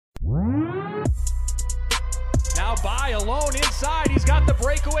by alone inside. He's got the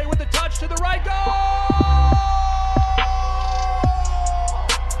breakaway with the touch to the right. Goal!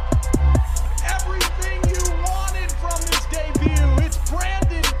 Everything you wanted from this debut. It's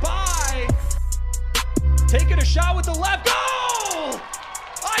Brandon Bye. Taking a shot with the left. Goal!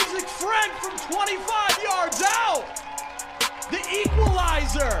 Isaac French from 25 yards out. The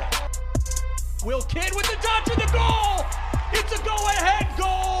equalizer. Will Kidd with the touch of the goal. It's a go-ahead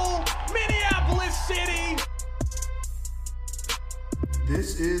goal. Minneapolis City.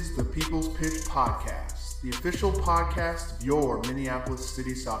 This is the People's Pitch Podcast, the official podcast of your Minneapolis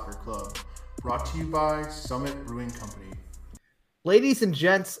City Soccer Club, brought to you by Summit Brewing Company. Ladies and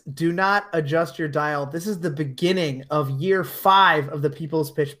gents, do not adjust your dial. This is the beginning of year 5 of the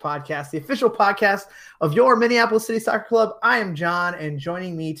People's Pitch Podcast, the official podcast of your Minneapolis City Soccer Club. I am John, and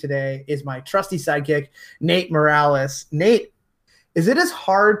joining me today is my trusty sidekick, Nate Morales. Nate, is it as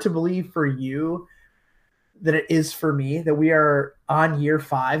hard to believe for you that it is for me that we are on year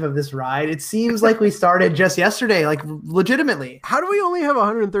 5 of this ride? It seems like we started just yesterday, like legitimately. How do we only have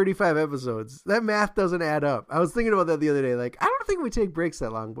 135 episodes? That math doesn't add up. I was thinking about that the other day. Like, I don't think we take breaks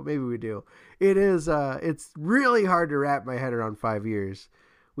that long, but maybe we do. It is, it's really hard to wrap my head around 5 years.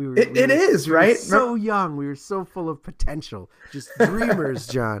 We were so young. We were so full of potential. Just dreamers,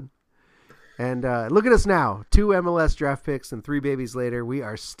 John. And look at us now. 2 MLS draft picks and 3 babies later. We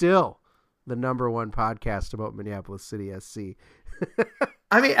are still the number 1 podcast about Minneapolis City SC.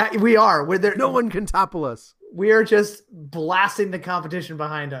 I mean, we are. No one can topple us. We are just blasting the competition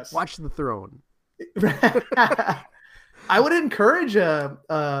behind us. Watch the throne. I would encourage a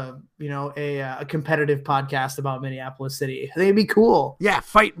competitive podcast about Minneapolis City. I think it'd be cool. Yeah,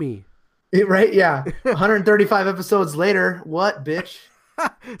 fight me. Right? Yeah. 135 episodes later. What, bitch?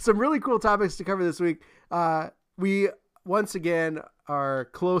 Some really cool topics to cover this week. We once again are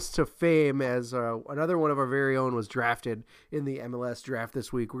close to fame as another one of our very own was drafted in the MLS draft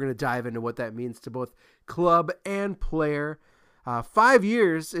this week. We're going to dive into what that means to both club and player. 5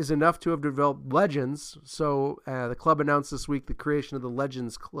 years is enough to have developed legends. So the club announced this week the creation of the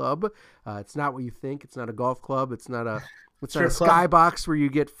Legends Club. It's not what you think. It's not a golf club. It's not a skybox where you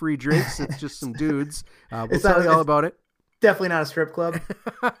get free drinks. It's just some dudes. We'll tell you all about it. Definitely not a strip club.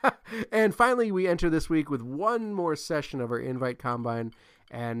 And finally, we enter this week with one more session of our Invite Combine,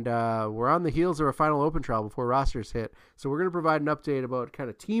 and we're on the heels of our final open trial before rosters hit. So we're going to provide an update about kind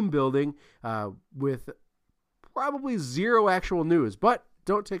of team building with probably 0 actual news, but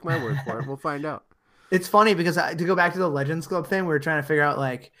don't take my word for it. We'll find out. It's funny because to go back to the Legends Club thing, we were trying to figure out,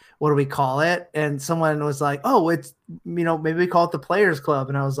 like, what do we call it? And someone was like, oh, it's, maybe we call it the Players Club.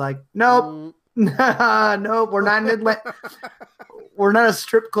 And I was like, nope. No, we're not in Atlanta. We're not a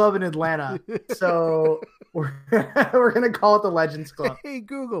strip club in Atlanta, so we're gonna call it the Legends Club. Hey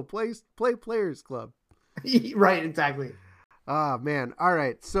Google, play Players Club. Right, exactly. Ah, man. All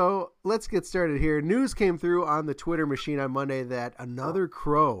right, so let's get started here. News came through on the Twitter machine on Monday that another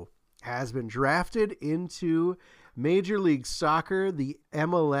Crow has been drafted into Major League Soccer, the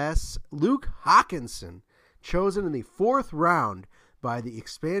MLS. Luke Hawkinson, chosen in the 4th round by the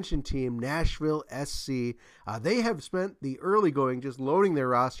expansion team Nashville SC. They have spent the early going just loading their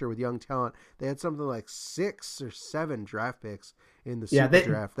roster with young talent. They had something like 6 or 7 draft picks in the Super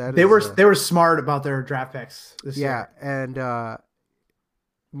Draft. They were smart about their draft picks this year. And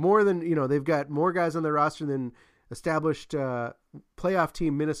more than, they've got more guys on their roster than established playoff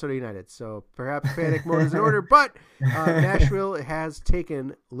team Minnesota United. So perhaps panic mode is in order, but Nashville has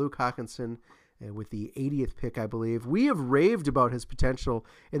taken Luke Hawkinson with the 80th pick, I believe. We have raved about his potential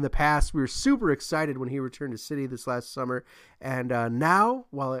in the past. We were super excited when he returned to City this last summer. And now,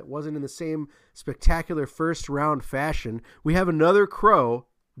 while it wasn't in the same spectacular first-round fashion, we have another Crow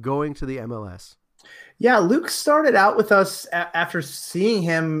going to the MLS. Yeah, Luke started out with us after seeing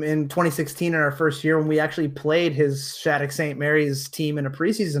him in 2016 in our first year when we actually played his Shattuck St. Mary's team in a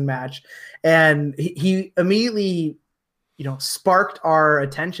preseason match. And he immediately sparked our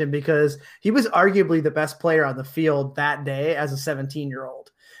attention because he was arguably the best player on the field that day as a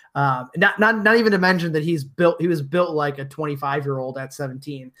 17-year-old. Not even to mention that he was built like a 25-year-old at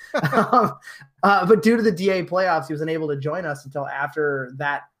 17. But due to the DA playoffs, he was unable to join us until after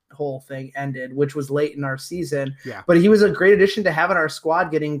that whole thing ended, which was late in our season. Yeah. But he was a great addition to have in our squad,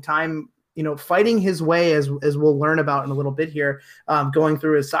 getting time, fighting his way, as we'll learn about in a little bit here, going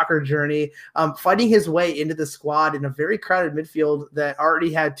through his soccer journey, fighting his way into the squad in a very crowded midfield that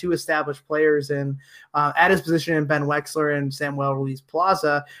already had 2 established players at his position in Ben Wexler and Samuel Ruiz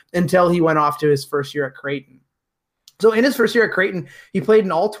Plaza until he went off to his first year at Creighton. So in his first year at Creighton, he played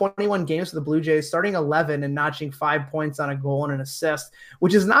in all 21 games for the Blue Jays, starting 11 and notching 5 points on a goal and an assist,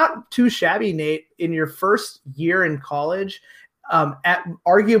 which is not too shabby, Nate, in your first year in college. At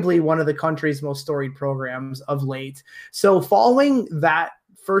arguably one of the country's most storied programs of late. So following that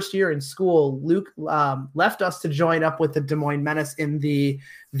first year in school, Luke left us to join up with the Des Moines Menace in the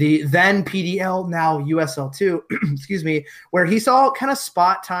then PDL, now USL2, excuse me, where he saw kind of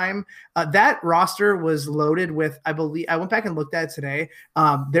spot time. That roster was loaded with, I believe, I went back and looked at it today.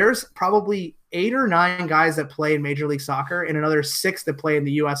 There's probably 8 or 9 guys that play in Major League Soccer and another 6 that play in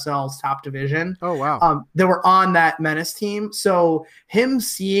the USL's top division. Oh, wow. That were on that Menace team. So him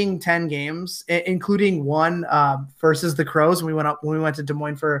seeing 10 games, including one versus the Crows when we went to Des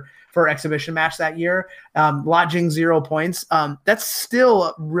Moines for exhibition match that year, lodging 0 points. That's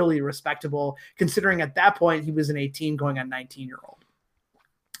still really respectable considering at that point he was an 18 going on 19-year-old.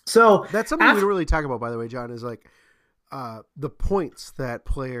 So that's something we don't really talk about, by the way, John, is like the points that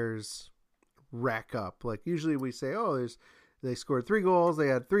players rack up. Like usually we say, oh, they scored 3 goals, they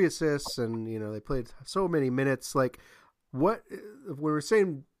had 3 assists, and they played so many minutes. Like what when we're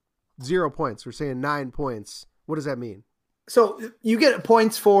saying 0 points, we're saying 9 points. What does that mean? So you get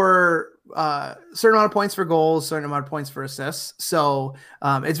points for certain amount of points for goals, certain amount of points for assists. So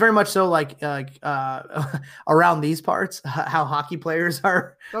it's very much so like around these parts, how hockey players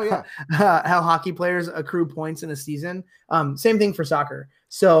are. Oh yeah, how hockey players accrue points in a season. Same thing for soccer.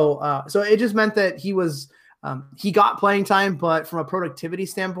 So it just meant that he got playing time, but from a productivity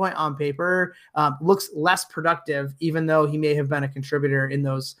standpoint on paper, looks less productive, even though he may have been a contributor in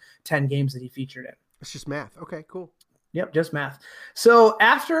those 10 games that he featured in. It's just math. Okay, cool. Yep, just math. So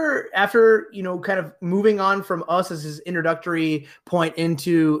after kind of moving on from us as his introductory point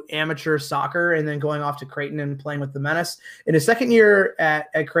into amateur soccer and then going off to Creighton and playing with the Menace, in his second year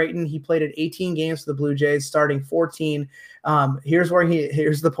at Creighton, he played at 18 games for the Blue Jays, starting 14. Here's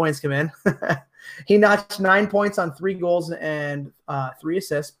the points come in. He notched 9 points on 3 goals and 3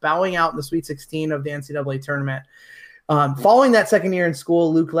 assists, bowing out in the Sweet 16 of the NCAA tournament. Following that second year in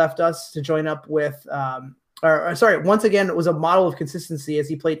school, Luke left us to join up with once again, it was a model of consistency as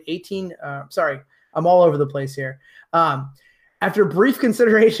he played 18. I'm all over the place here. After brief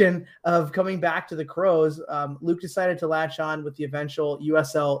consideration of coming back to the Crows, Luke decided to latch on with the eventual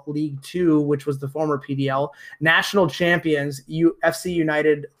USL League 2, which was the former PDL, national champions, FC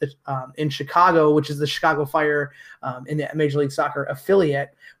United in Chicago, which is the Chicago Fire in the Major League Soccer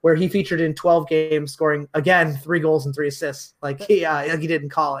affiliate, where he featured in 12 games, scoring, again, 3 goals and 3 assists, like he did in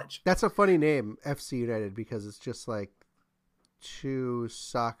college. That's a funny name, FC United, because it's just like 2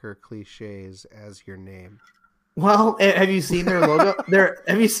 soccer cliches as your name. Well, have you seen their logo?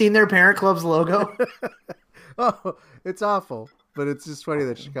 Have you seen their parent club's logo? Oh, it's awful. But it's just funny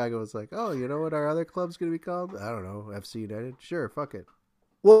that Chicago was like, oh, you know what our other club's going to be called? I don't know, FC United. Sure, fuck it.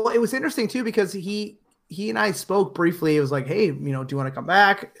 Well, it was interesting, too, because he and I spoke briefly. It was like, hey, do you want to come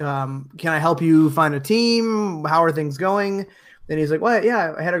back? Can I help you find a team? How are things going? Then he's like, well,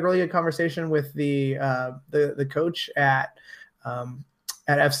 yeah, I had a really good conversation with the coach at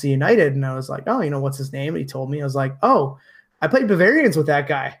FC United. And I was like, oh, what's his name? And he told me. I was like, oh, I played Bavarians with that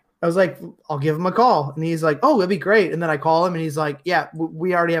guy. I was like, I'll give him a call. And he's like, oh, that'd be great. And then I call him and he's like, yeah,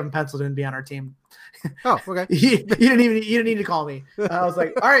 we already have him penciled in to be on our team. Oh, okay. you didn't need to call me. I was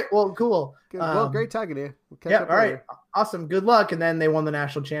like, all right, well, cool. Good. Well, great talking to you. We'll yeah. All right. Awesome. Good luck. And then they won the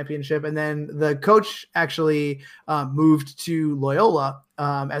national championship. And then the coach actually moved to Loyola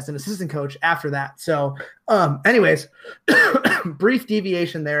as an assistant coach after that. So anyways, brief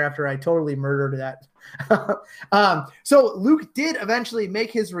deviation there after I totally murdered that. So Luke did eventually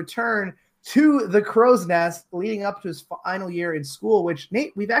make his return to the Crow's Nest leading up to his final year in school, which,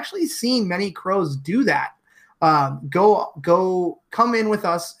 Nate, we've actually seen many Crows do that. Go come in with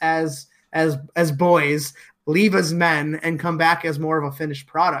us as boys, leave as men, and come back as more of a finished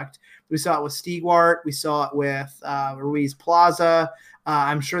product. We saw it with Stigwart. We saw it with Ruiz Plaza.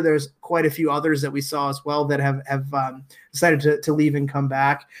 I'm sure there's quite a few others that we saw as well that have decided to leave and come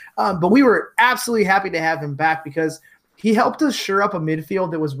back. But we were absolutely happy to have him back because he helped us shore up a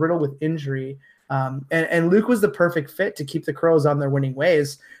midfield that was riddled with injury. And Luke was the perfect fit to keep the Crows on their winning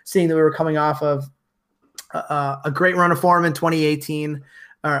ways, seeing that we were coming off of a great run of form in 2018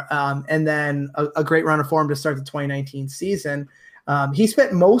 and then a great run of form to start the 2019 season. He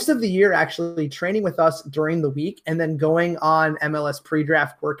spent most of the year actually training with us during the week and then going on MLS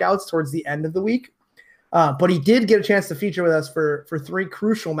pre-draft workouts towards the end of the week. But he did get a chance to feature with us for 3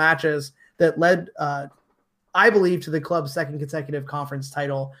 crucial matches that led, I believe, to the club's second consecutive conference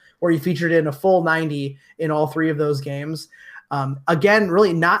title, where he featured in a full 90 in all 3 of those games. Again,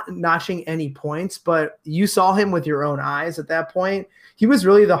 really not notching any points, but you saw him with your own eyes at that point. He was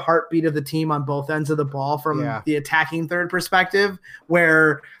really the heartbeat of the team on both ends of the ball from the attacking third perspective,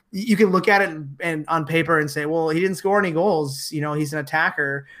 where you can look at it and on paper and say, well, he didn't score any goals. He's an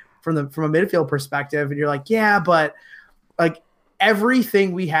attacker from a midfield perspective. And you're like, yeah, but like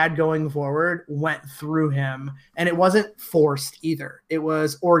everything we had going forward went through him, and it wasn't forced either. It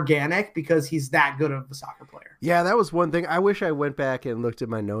was organic because he's that good of a soccer player. Yeah, that was one thing. I wish I went back and looked at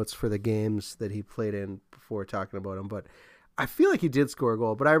my notes for the games that he played in before talking about him, but I feel like he did score a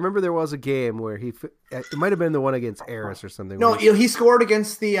goal. But I remember there was a game where it might have been the one against Aris or something. No, he scored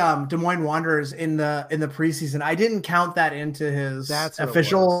against the Des Moines Wanderers in the preseason. I didn't count that into his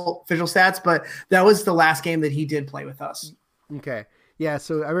official stats, but that was the last game that he did play with us. Okay. Yeah,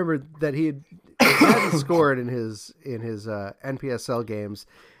 so I remember that he hadn't scored in his NPSL games,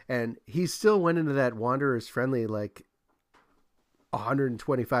 and he still went into that Wanderers friendly like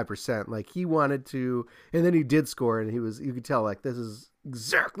 125%. Like he wanted to, and then he did score, and you could tell like this is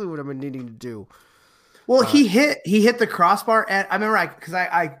exactly what I'm needing to do. Well, he hit the crossbar, and I remember because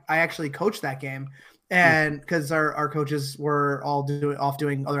I actually coached that game, and because our coaches were all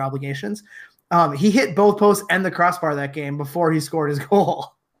doing other obligations. He hit both posts and the crossbar that game before he scored his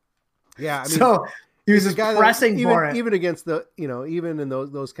goal. Yeah, I mean, so he was just pressing for it. Even against even in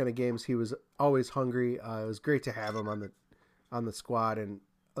those kind of games, he was always hungry. It was great to have him on the squad, and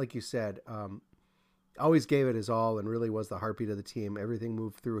like you said, always gave it his all, and really was the heartbeat of the team. Everything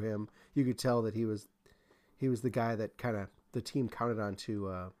moved through him. You could tell that he was the guy that kind of the team counted on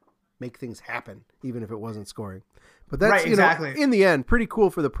to make things happen, even if it wasn't scoring. But that's right, exactly. In the end, pretty cool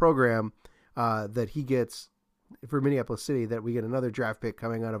for the program. That he gets for Minneapolis City, that we get another draft pick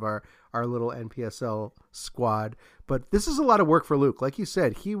coming out of our little NPSL squad. But this is a lot of work for Luke. Like you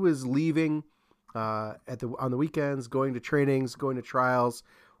said, he was leaving on the weekends, going to trainings, going to trials.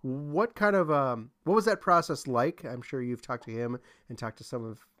 What kind of what was that process like? I'm sure you've talked to him and talked to some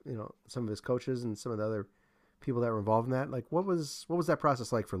of his coaches and some of the other people that were involved in that. Like what was that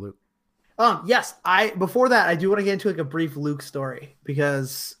process like for Luke? Yes, before that, I do want to get into like a brief Luke story,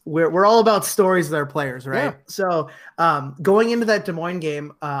 because we're all about stories of our players, right? Yeah. So, going into that Des Moines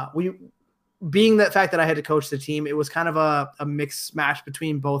game, being that fact that I had to coach the team, it was kind of a mixed match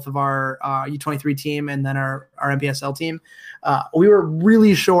between both of our U23 team and then our NPSL team. We were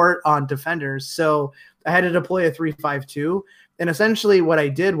really short on defenders, so I had to deploy a 3-5-2. And essentially what I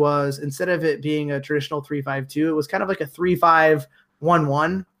did was, instead of it being a traditional 3-5-2, it was kind of like a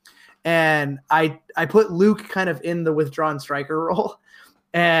 3-5-1-1. And I put Luke kind of in the withdrawn striker role,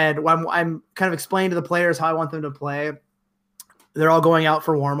 and I'm kind of explaining to the players how I want them to play. They're all going out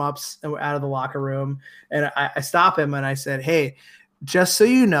for warm-ups and we're out of the locker room, and I stop him and I said, hey, just so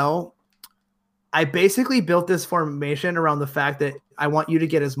you know, I basically built this formation around the fact that I want you to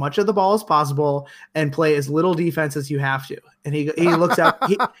get as much of the ball as possible and play as little defense as you have to. And he looks up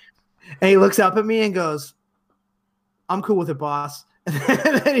he looks up at me and goes, I'm cool with it, boss.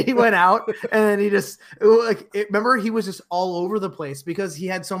 And then he went out, and then he just remember he was just all over the place because he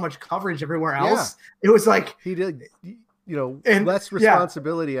had so much coverage everywhere else. Yeah. It was like he did, less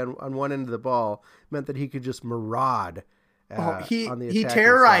responsibility on one end of the ball meant that he could just maraud. He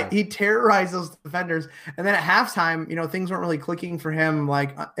terrorized those defenders, and then at halftime, things weren't really clicking for him,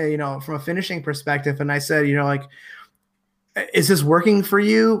 like from a finishing perspective. And I said, is this working for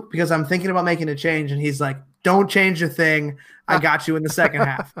you? Because I'm thinking about making a change. And he's like, don't change a thing. I got you in the second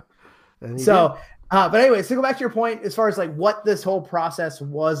half. So, but anyway, so go back to your point as far as like what this whole process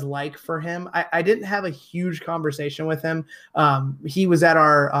was like for him. I didn't have a huge conversation with him. He was at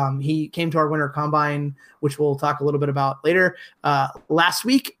he came to our winter combine, which we'll talk a little bit about later, last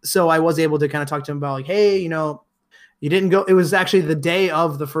week. So I was able to kind of talk to him about like, hey, you didn't go. It was actually the day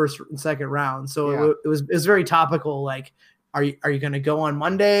of the first and second round. So it was very topical. Like, are you going to go on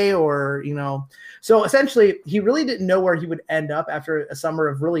Monday or, so essentially he really didn't know where he would end up after a summer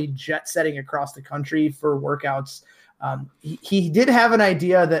of really jet setting across the country for workouts. He did have an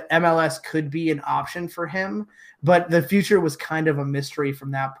idea that MLS could be an option for him, but the future was kind of a mystery from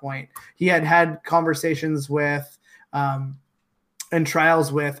that point. He had conversations with, and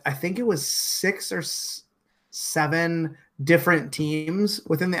trials with, I think it was 6 or 7 different teams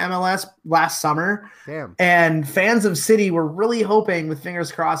within the MLS last summer. Damn. And fans of City were really hoping, with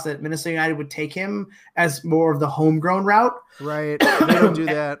fingers crossed, that Minnesota United would take him as more of the homegrown route. Right. They don't do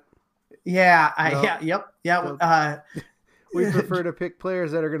that. Yeah. Nope. Yeah. We prefer to pick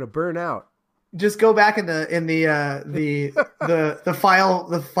players that are going to burn out. Just go back in the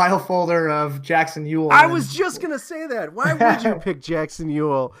file folder of Jackson Ewell. I was just gonna say that. Why would you pick Jackson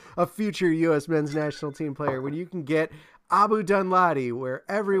Ewell, a future U.S. men's national team player, when you can get Abu Dunladi, where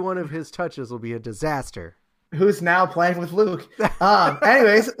every one of his touches will be a disaster. Who's now playing with Luke.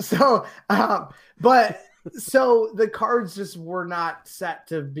 Anyways, but the cards just were not set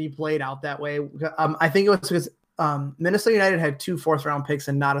to be played out that way. I think it was because Minnesota United had 2 4th-round picks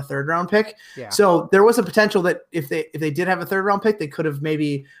and not a 3rd-round pick. Yeah. So there was a potential that if they did have a 3rd-round pick, they could have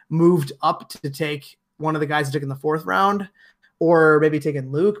maybe moved up to take one of the guys who took in the 4th round, or maybe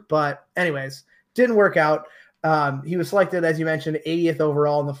taken Luke. But anyways, didn't work out. He was selected, as you mentioned, 80th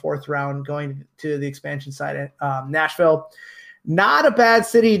overall in the 4th round, going to the expansion side at Nashville. Not a bad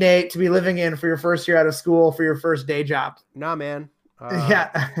city, Nate, to be living in for your first year out of school, for your first day job. Nah, man.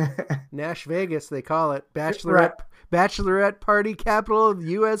 Yeah. Nash Vegas, they call it. Bachelorette party capital of the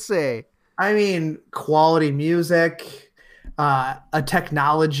USA. I mean, quality music, a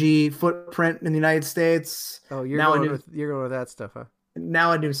technology footprint in the United States. Oh, you're going with that stuff, huh?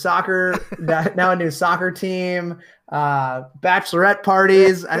 Now a new soccer team, bachelorette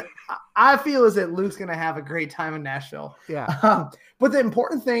parties. I feel as that Luke's going to have a great time in Nashville. Yeah. But the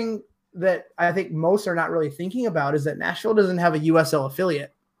important thing that I think most are not really thinking about is that Nashville doesn't have a USL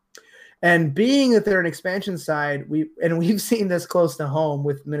affiliate. And being that they're an expansion side, we've seen this close to home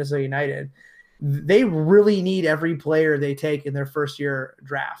with Minnesota United, they really need every player they take in their first year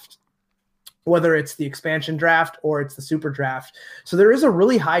draft, whether it's the expansion draft or it's the super draft. So there is a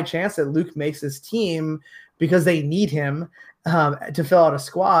really high chance that Luke makes this team because they need him to fill out a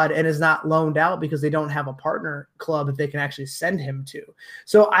squad, and is not loaned out because they don't have a partner club that they can actually send him to.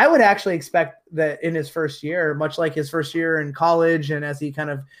 So I would actually expect that in his first year, much like his first year in college, and as he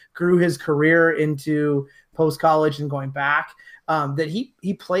kind of grew his career into post-college and going back, that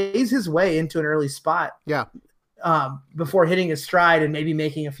he plays his way into an early spot. Yeah. Before hitting his stride and maybe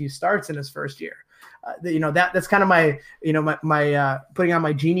making a few starts in his first year. That's kind of my putting on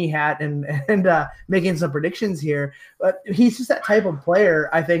my genie hat and making some predictions here. But he's just that type of player,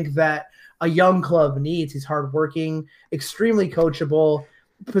 I think, that a young club needs. He's hardworking, extremely coachable,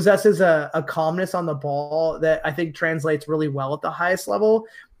 possesses a calmness on the ball that I think translates really well at the highest level.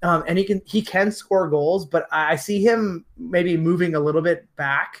 And he can score goals, but I see him maybe moving a little bit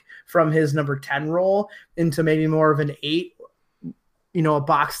back from his number 10 role into maybe more of an 8, a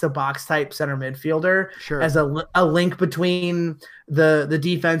box-to-box type center midfielder. Sure. As a link between the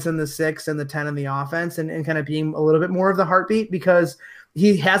defense and the 6 and the 10 and the offense, and kind of being a little bit more of the heartbeat, because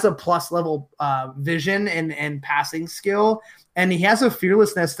he has a plus level vision and passing skill, and he has a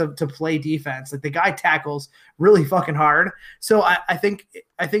fearlessness to play defense. Like, the guy tackles really fucking hard. So I think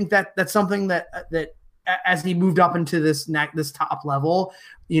that's something that as he moved up into this top level,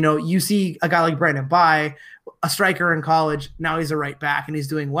 you see a guy like Brandon Bye, a striker in college. Now he's a right back and he's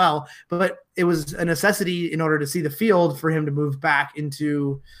doing well, but it was a necessity in order to see the field for him to move back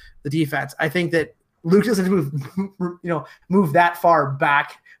into the defense. I think that Luke doesn't move that far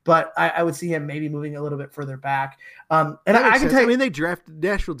back, but I would see him maybe moving a little bit further back. And I can tell you,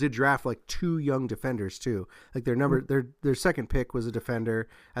 Nashville did draft like 2 young defenders too. Like their second pick was a defender.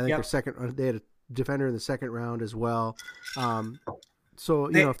 I think they had a defender in the 2nd round as well. So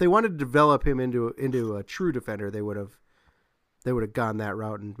if they wanted to develop him into a true defender, they would have gone that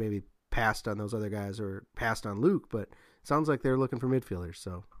route and maybe passed on those other guys or passed on Luke. But it sounds like they're looking for midfielders.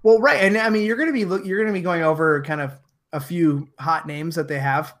 So right, and I mean you're going to be going over kind of a few hot names that they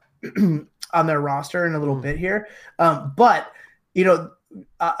have on their roster in a little bit here, but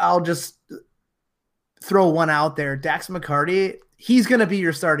I'll just throw one out there. Dax McCarty, he's going to be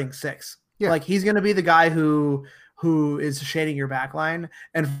your starting 6. Yeah. Like, he's going to be the guy who is shading your back line.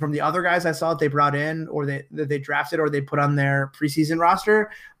 And from the other guys I saw that they brought in, or that they drafted, or they put on their preseason roster,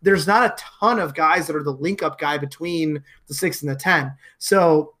 there's not a ton of guys that are the link-up guy between the 6 and the 10.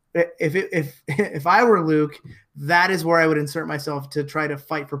 So if I were Luke, that is where I would insert myself to try to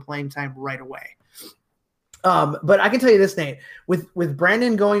fight for playing time right away. But I can tell you this, Nate, with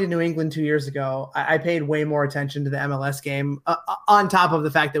Brandon going to New England 2 years ago, I paid way more attention to the MLS game, on top of the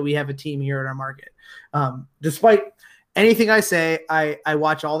fact that we have a team here in our market. Despite anything I say, I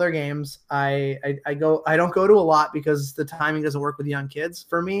watch all their games. I don't go to a lot because the timing doesn't work with young kids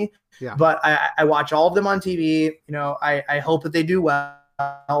for me. Yeah. But I watch all of them on TV. I hope that they do well.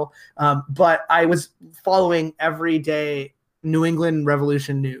 But I was following every day New England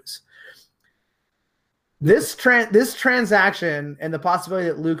Revolution news. This transaction and the possibility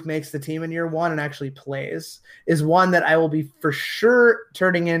that Luke makes the team in year 1 and actually plays is one that I will be for sure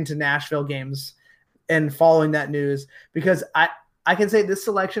turning into Nashville games and following that news, because I can say this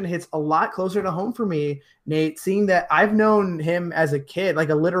selection hits a lot closer to home for me, Nate, seeing that I've known him as a kid, like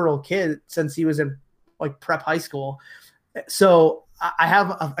a literal kid, since he was in like prep high school. So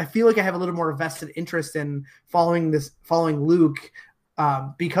I feel like I have a little more vested interest in following Luke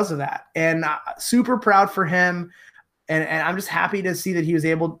because of that, and super proud for him. And I'm just happy to see that he was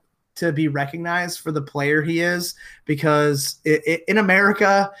able to be recognized for the player he is, because in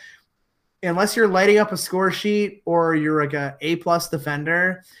America, unless you're lighting up a score sheet or you're like a A+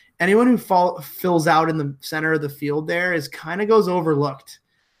 defender, anyone who fills out in the center of the field there goes overlooked.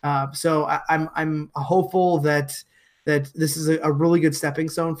 So I'm hopeful that this is a really good stepping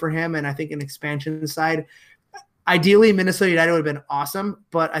stone for him. And I think an expansion side, ideally Minnesota United would have been awesome,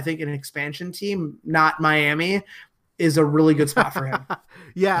 but I think an expansion team, not Miami, is a really good spot for him.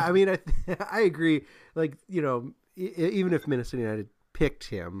 Yeah. I mean, I agree. Like, even if Minnesota United picked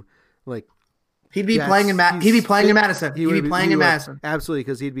him, like, he'd be playing in Madison. He'd be playing in Madison. Absolutely,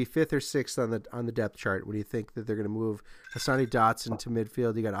 because he'd be 5th or 6th on the depth chart. When you think that they're going to move Hassani Dotson to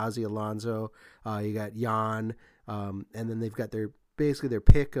midfield, you got Ozzy Alonso, you got Jan, and then they've got their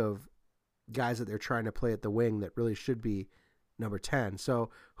pick of guys that they're trying to play at the wing that really should be number 10. So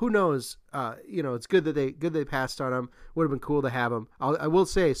who knows? It's good that they passed on him. Would have been cool to have him. I will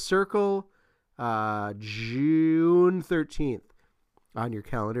say, circle June 13th. On your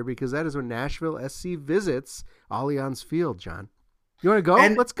calendar, because that is when Nashville SC visits Allianz Field. John, you want to go?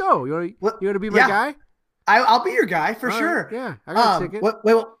 Let's go. You want to be my guy? I'll be your guy for sure. Right, yeah, I got a ticket.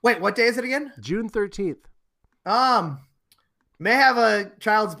 Wait, what day is it again? June 13th. May have a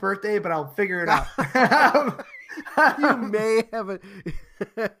child's birthday, but I'll figure it out. You may have a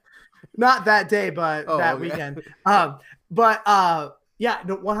not that day, but that weekend. Yeah,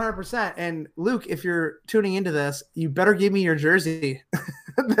 no, 100%. And Luke, if you're tuning into this, you better give me your jersey.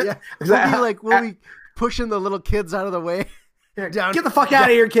 Yeah, we'll be pushing the little kids out of the way. Down, get the fuck out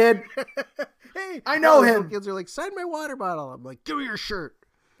of here, kid. Hey, I know him. Kids are like, sign my water bottle. I'm like, give me your shirt.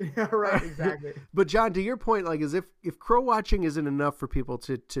 Yeah, right, exactly. But John, to your point, like, as if crow watching isn't enough for people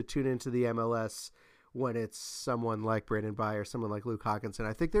to tune into the MLS when it's someone like Brandon Bye or someone like Luke Hawkinson,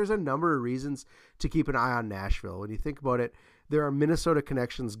 I think there's a number of reasons to keep an eye on Nashville. When you think about it, there are Minnesota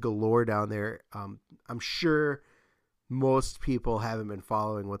connections galore down there. I'm sure most people haven't been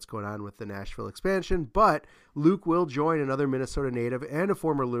following what's going on with the Nashville expansion, but Luke will join another Minnesota native and a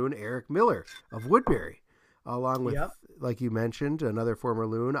former Loon, Eric Miller of Woodbury, along with, like you mentioned, another former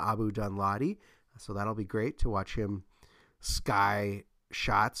Loon, Abu Dunladi. So that'll be great to watch him sky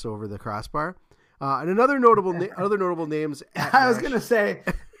shots over the crossbar. And other notable names. I was going to say,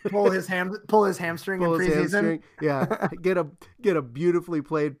 pull his hamstring in preseason. Yeah, get a beautifully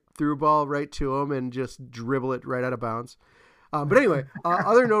played through ball right to him and just dribble it right out of bounds. But anyway,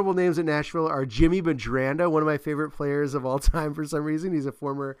 other notable names in Nashville are Jimmy Medranda, one of my favorite players of all time for some reason. He's a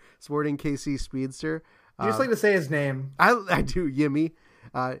former Sporting KC speedster. You just like to say his name. I do, Yimmy.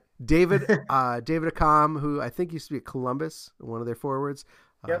 David Accam, who I think used to be at Columbus, one of their forwards.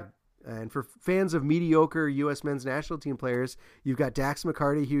 Yep. And for fans of mediocre U.S. men's national team players, you've got Dax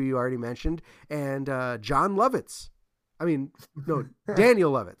McCarty, who you already mentioned, and John Lovitz. I mean, no,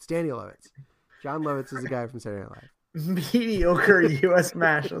 Daniel Lovitz. John Lovitz is the guy from Saturday Night Live. Mediocre U.S.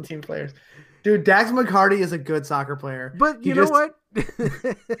 national team players. Dude, Dax McCarty is a good soccer player. But you know what?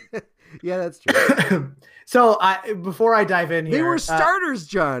 Yeah, that's true. So before I dive in here. They were starters,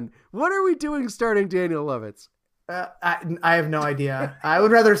 John. What are we doing starting Daniel Lovitz? I have no idea. I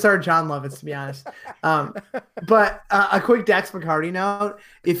would rather start John Lovitz, to be honest. But a quick Dax McCarty note: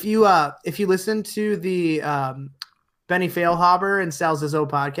 if you listen to the Benny Feilhaber and Sal Zizzo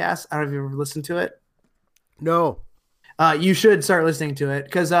podcast, I don't know if you ever listened to it. No. You should start listening to it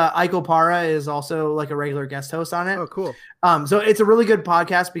because Eichel Para is also like a regular guest host on it. Oh, cool. So it's a really good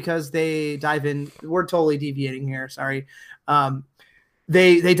podcast because they dive in. We're totally deviating here. Sorry.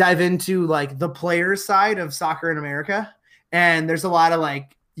 They dive into like the players side of soccer in America, and there's a lot of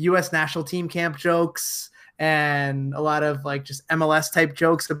like U.S. national team camp jokes and a lot of like just MLS type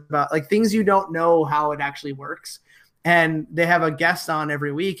jokes about like things you don't know how it actually works. And they have a guest on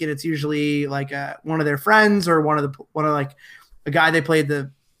every week, and it's usually like one of their friends or one of like a guy they played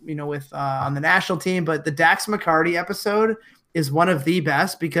with on the national team. But the Dax McCarty episode is one of the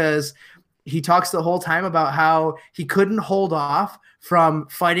best because he talks the whole time about how he couldn't hold off from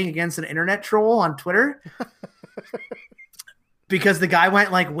fighting against an internet troll on Twitter because the guy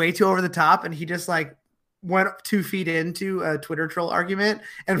went like way too over the top, and he just like went 2 feet into a Twitter troll argument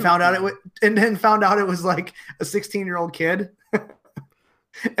and found out it was like a 16-year-old kid.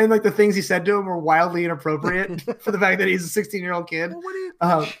 And like the things he said to him were wildly inappropriate for the fact that he's a 16-year-old kid.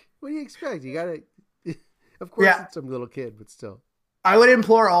 Well, what do you expect? You gotta, of course, It's some little kid, but still. I would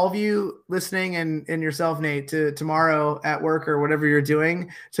implore all of you listening and yourself, Nate, to tomorrow at work or whatever you're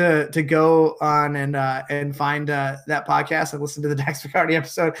doing to go on and find that podcast and listen to the Dax McCarty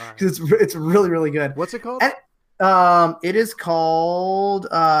episode because it's really, really good. What's it called? And, it is called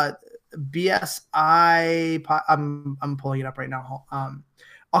BSI. I'm pulling it up right now.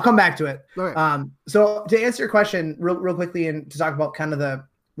 I'll come back to it. Okay. So to answer your question real quickly and to talk about kind of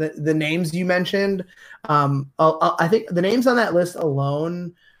the names you mentioned, I think the names on that list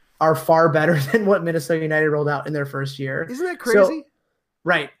alone are far better than what Minnesota United rolled out in their first year. Isn't that crazy? So,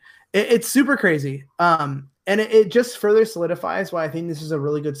 right. It's super crazy. And it just further solidifies why I think this is a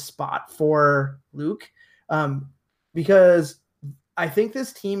really good spot for Luke. Because I think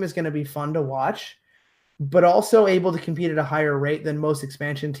this team is going to be fun to watch, but also able to compete at a higher rate than most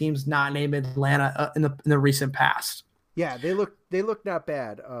expansion teams not named Atlanta in the recent past. Yeah, they look not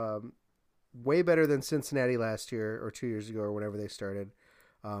bad. Way better than Cincinnati last year or 2 years ago or whenever they started.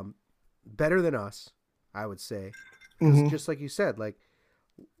 Better than us, I would say. Mm-hmm. Just like you said, like,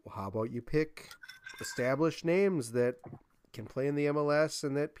 how about you pick established names that can play in the MLS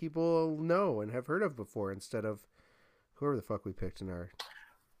and that people know and have heard of before instead of whoever the fuck we picked in our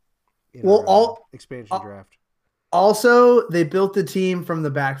expansion draft. Also, they built the team from the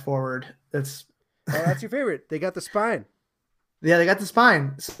back forward. That's your favorite. They got the spine. Yeah, they got the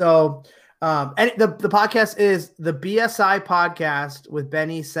spine. So, and the podcast is the BSI podcast with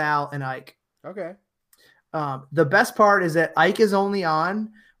Benny, Sal, and Ike. Okay. The best part is that Ike is only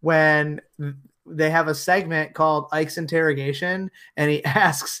on when they have a segment called Ike's Interrogation, and he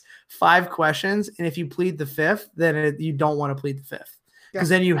asks 5 questions. And if you plead the 5th, then you don't want to plead the 5th. Because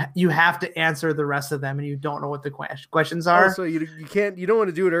then you have to answer the rest of them, and you don't know what the questions are. Oh, so you don't want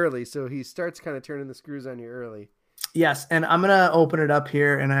to do it early. So he starts kind of turning the screws on you early. Yes, and I'm gonna open it up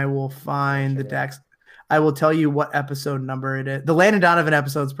here, and I will find the Dax. I will tell you what episode number it is. The Landon Donovan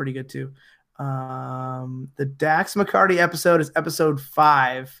episode is pretty good too. The Dax McCarty episode is episode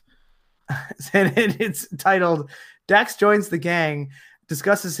 5, and it's titled "Dax Joins the Gang."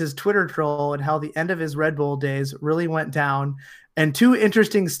 Discusses his Twitter troll and how the end of his Red Bull days really went down, and 2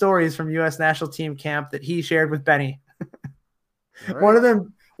 interesting stories from U.S. national team camp that he shared with Benny. Right.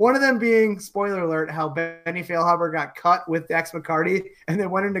 One of them being, spoiler alert, how Benny Feilhaber got cut with Dax McCarty and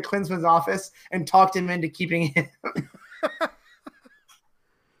then went into Klinsmann's office and talked him into keeping him.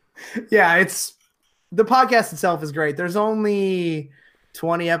 Yeah, the podcast itself is great. There's only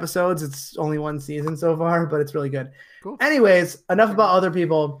 20 episodes. It's only 1 season so far, but it's really good. Cool. Anyways, enough about other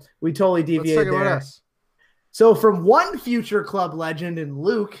people. We totally deviated there. So from 1 future club legend in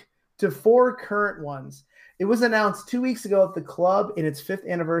Luke to 4 current ones, it was announced 2 weeks ago that the club in its 5th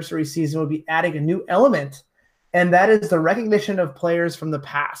anniversary season would be adding a new element, and that is the recognition of players from the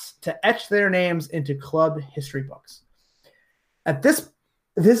past to etch their names into club history books. This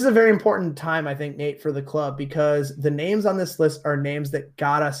is a very important time, I think, Nate, for the club, because the names on this list are names that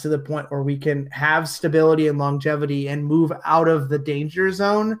got us to the point where we can have stability and longevity and move out of the danger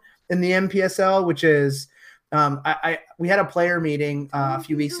zone in the NPSL, which is we had a player meeting a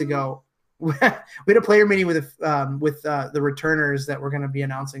few weeks ago. We had a player meeting with the returners that we're going to be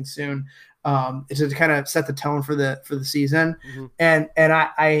announcing soon to kind of set the tone for the season. Mm-hmm. And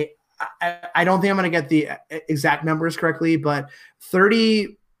I don't think I'm going to get the exact numbers correctly, but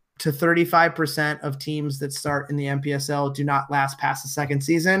 30 to 35% of teams that start in the NPSL do not last past the second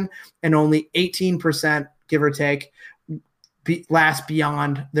season, and only 18%, give or take, last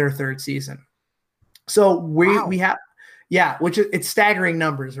beyond their 3rd season. So we have, which it's staggering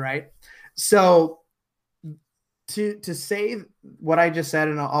numbers, right? So to say what I just said,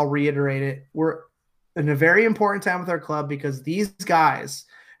 and I'll reiterate it, we're in a very important time with our club because these guys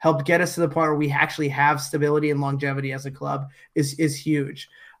helped get us to the point where we actually have stability and longevity as a club is huge.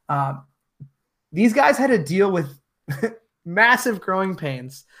 These guys had to deal with massive growing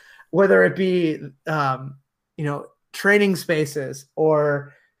pains, whether it be, training spaces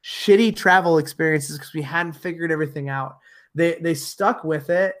or shitty travel experiences because we hadn't figured everything out. They stuck with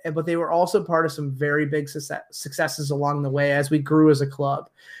it, but they were also part of some very big successes along the way as we grew as a club.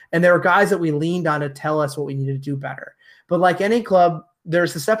 And there were guys that we leaned on to tell us what we needed to do better. But like any club,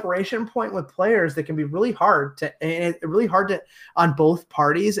 there's a separation point with players that can be really hard on both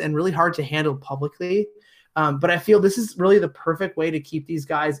parties and really hard to handle publicly. But I feel this is really the perfect way to keep these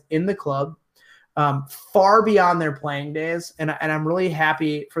guys in the club far beyond their playing days. And I'm really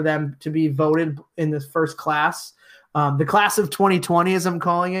happy for them to be voted in the first class, the class of 2020, as I'm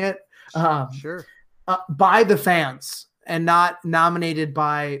calling it, by the fans and not nominated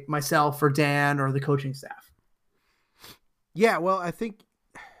by myself or Dan or the coaching staff. Yeah, well, I think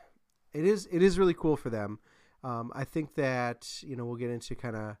it is really cool for them. I think that, we'll get into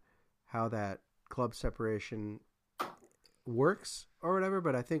kind of how that club separation works or whatever.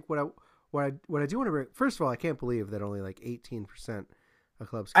 But I think what I do want to bring, first of all, I can't believe that only like 18% of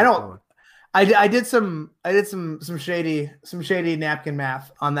clubs. I don't. Going. I did some shady napkin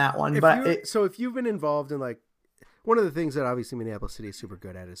math on that one. So if you've been involved in like one of the things that obviously Minneapolis City is super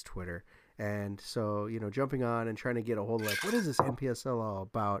good at is Twitter. And so, jumping on and trying to get a hold of like, what is this NPSL all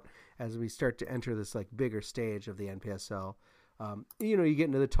about as we start to enter this like bigger stage of the NPSL? You get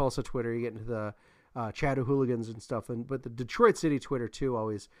into the Tulsa Twitter, you get into the Chatham Hooligans and stuff. But the Detroit City Twitter too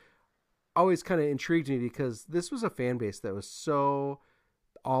always kind of intrigued me because this was a fan base that was so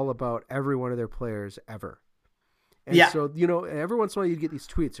all about every one of their players ever. And so, every once in a while you'd get these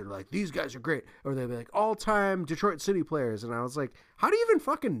tweets that are like, these guys are great. Or they'd be like, all-time Detroit City players. And I was like, how do you even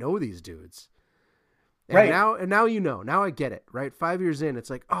fucking know these dudes? And right. Now Now I get it, right? 5 years in,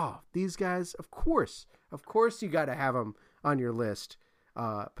 it's like, oh, these guys, of course you got to have them on your list,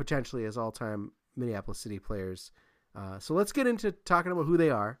 potentially as all-time Minneapolis City players. So let's get into talking about who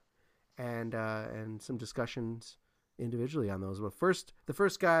they are and some discussions individually on those. But the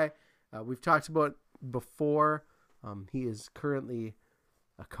first guy we've talked about before. He is currently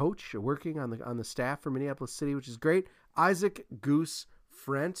a coach working on the staff for Minneapolis City, which is great. Isaac Goose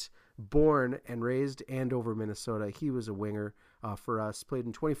Frent, born and raised Andover, Minnesota. He was a winger for us, played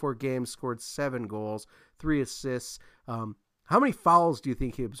in 24 games, scored 7 goals, 3 assists. How many fouls do you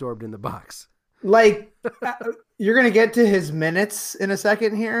think he absorbed in the box? Like, you're going to get to his minutes in a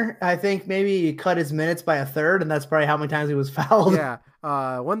second here. I think maybe he cut his minutes by a third, and that's probably how many times he was fouled. Yeah,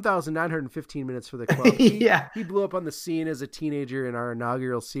 1,915 minutes for the club. He blew up on the scene as a teenager in our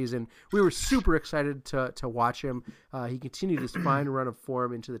inaugural season. We were super excited to watch him. He continued his fine run of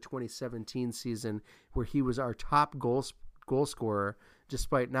form into the 2017 season, where he was our top goal scorer,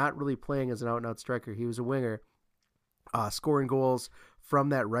 despite not really playing as an out-and-out striker. He was a winger, scoring goals from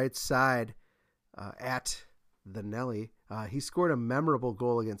that right side. At the Nelly, he scored a memorable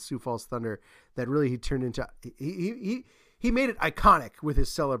goal against Sioux Falls Thunder that really he turned into. He made it iconic with his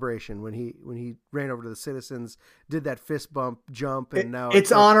celebration when he ran over to the citizens, did that fist bump jump, and now it's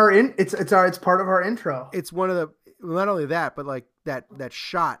part of our intro. It's one of the, not only that, but like that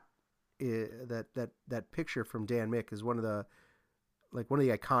shot, that picture from Dan Mick is one of the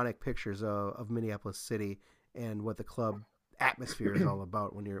iconic pictures of Minneapolis City and what the club atmosphere is all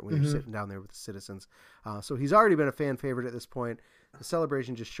about when you're sitting down there with the citizens. So he's already been a fan favorite at this point. The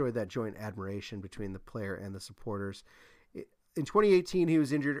celebration just showed that joint admiration between the player and the supporters. In 2018, he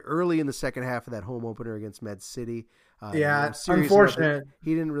was injured early in the second half of that home opener against Med City. Unfortunate.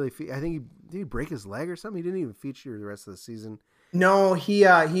 He didn't really. I think did he break his leg or something? He didn't even feature the rest of the season. No, he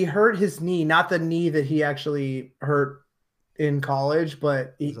hurt his knee, not the knee that he actually hurt in college,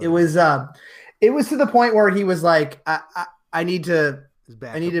 but it was to the point where he was like, I need to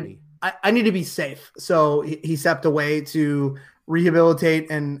be safe. So he stepped away to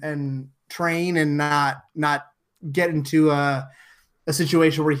rehabilitate and train and not get into a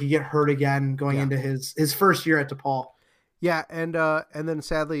situation where he could get hurt again going into his first year at DePaul. Yeah. And then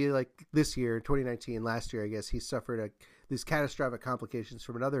sadly, like this year, 2019, last year, I guess he suffered these catastrophic complications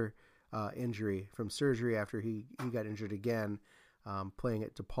from another injury from surgery after he got injured again, playing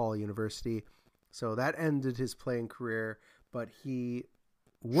at DePaul University. So that ended his playing career, but he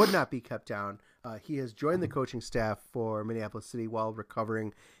would not be kept down. He has joined the coaching staff for Minneapolis City while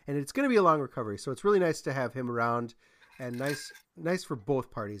recovering, and it's going to be a long recovery. So it's really nice to have him around, and nice for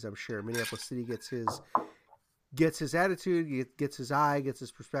both parties, I'm sure. Minneapolis City gets his attitude, gets his eye, gets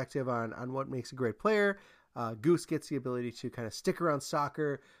his perspective on what makes a great player. Goose gets the ability to kind of stick around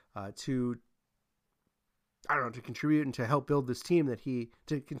soccer, to contribute and to help build this team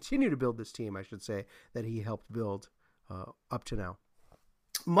to continue to build this team, I should say, that he helped build up to now.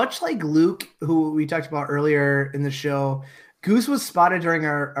 Much like Luke, who we talked about earlier in the show, Goose was spotted during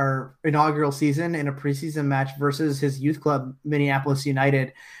our inaugural season in a preseason match versus his youth club, Minneapolis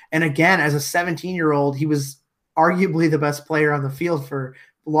United. And again, as a 17-year-old, he was arguably the best player on the field for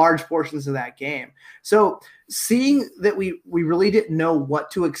large portions of that game. So seeing that we really didn't know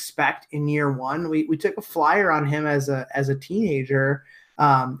what to expect in year one, we took a flyer on him as a teenager.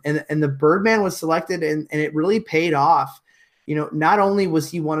 And the Birdman was selected and it really paid off. You know, not only was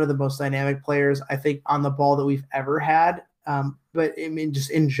he one of the most dynamic players, I think, on the ball that we've ever had, but I mean, just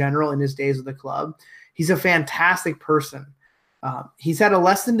in general in his days with the club, he's a fantastic person. He's had a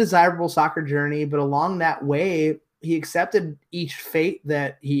less than desirable soccer journey, but along that way, he accepted each fate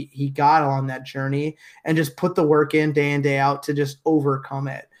that he got along that journey and just put the work in day out to just overcome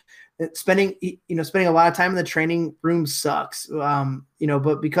it. spending a lot of time in the training room sucks.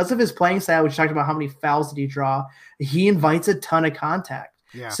 But because of his playing style, which talked about how many fouls did he draw, he invites a ton of contact.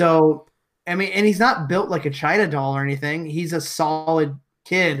 Yeah. So, I mean, and he's not built like a China doll or anything. He's a solid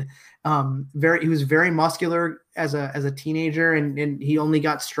kid. He was very muscular as a teenager, and he only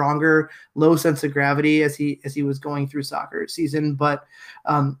got stronger, low sense of gravity as he was going through soccer season. But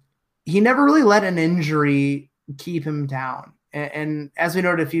he never really let an injury keep him down. And as we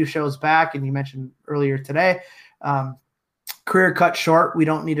noted a few shows back, and you mentioned earlier today, career cut short. We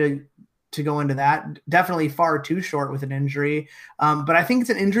don't need to go into that. Definitely far too short with an injury. But I think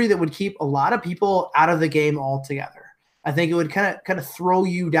it's an injury that would keep a lot of people out of the game altogether. I think it would kind of throw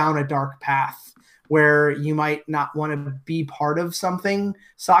you down a dark path where you might not want to be part of something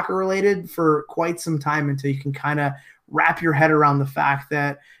soccer related for quite some time until you can kind of wrap your head around the fact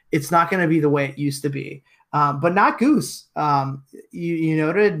that it's not going to be the way it used to be. But not Goose. You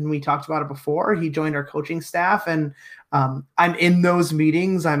noted, and we talked about it before, he joined our coaching staff, and I'm in those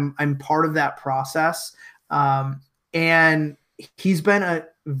meetings. I'm part of that process. And he's been a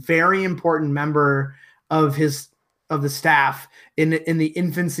very important member of the staff in the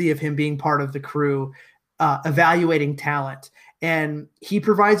infancy of him being part of the crew, evaluating talent. And he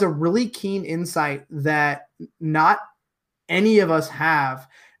provides a really keen insight that not any of us have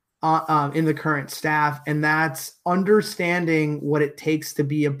in the current staff, and that's understanding what it takes to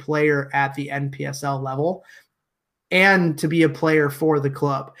be a player at the NPSL level and to be a player for the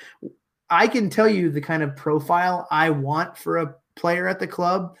club. I can tell you the kind of profile I want for a player at the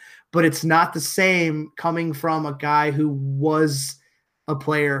club, but it's not the same coming from a guy who was a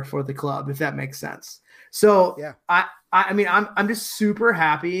player for the club, if that makes sense. So yeah. I mean, I'm just super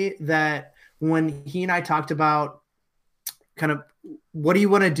happy that when he and I talked about kind of what do you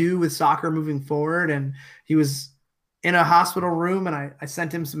want to do with soccer moving forward, and he was in a hospital room, and I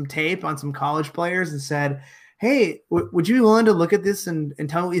sent him some tape on some college players and said, hey, would you be willing to look at this and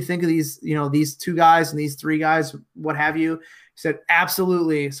tell me what you think of these, these two guys and these three guys, what have you? He said,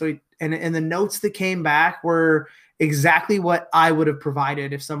 absolutely. So and the notes that came back were exactly what I would have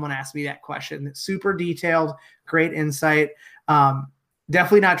provided if someone asked me that question. It's super detailed, great insight.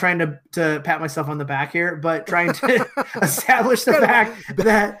 Definitely not trying to pat myself on the back here, but trying to establish the fact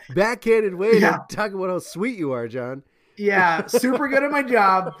that backhanded way to talk about how sweet you are, John. Yeah, super good at my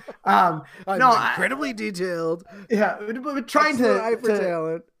job. Incredibly detailed. Yeah, but trying to eye for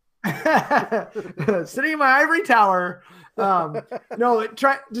talent. Sitting in my ivory tower.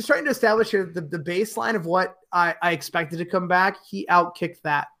 Just trying to establish here the baseline of what I expected to come back. He outkicked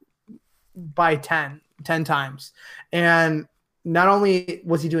that by 10 times. And not only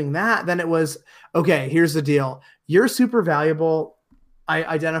was he doing that, then it was, okay, here's the deal. You're super valuable.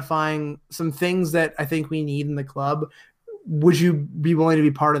 Identifying some things that I think we need in the club. Would you be willing to be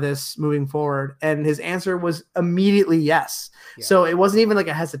part of this moving forward? And his answer was immediately yes. Yeah. So it wasn't even like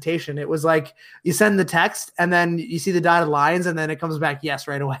a hesitation. It was like you send the text and then you see the dotted lines and then it comes back yes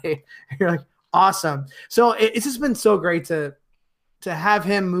right away. You're like, awesome. So it's just been so great to have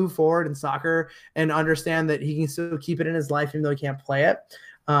him move forward in soccer and understand that he can still keep it in his life even though he can't play it.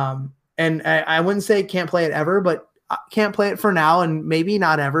 And I wouldn't say can't play it ever, but can't play it for now and maybe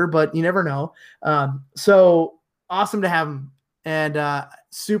not ever, but you never know. So awesome to have him, and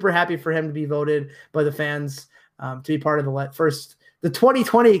super happy for him to be voted by the fans to be part of the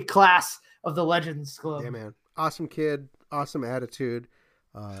 2020 class of the Legends Club. Yeah, man. Awesome kid. Awesome attitude.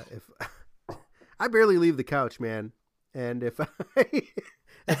 If I barely leave the couch, man. And if but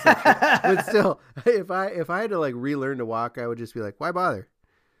still, if I had to like relearn to walk, I would just be like, why bother?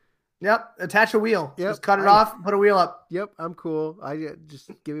 Yep. Attach a wheel. Yep. Just cut it off. Put a wheel up. Yep. I'm cool.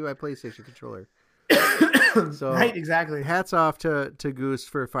 Just give me my PlayStation controller. So right. Exactly. Hats off to Goose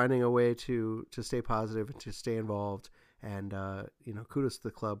for finding a way to stay positive and to stay involved. And, kudos to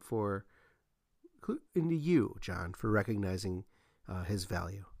the club and to you, John, for recognizing his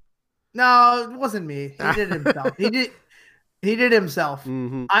value. No, it wasn't me. He did it himself. He did himself.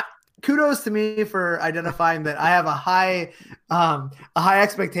 Mm-hmm. Kudos to me for identifying that I have a high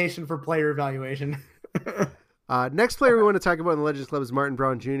expectation for player evaluation. Next player we want to talk about in the Legends Club is Martin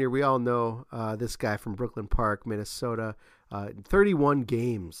Brown Jr. We all know this guy from Brooklyn Park, Minnesota. 31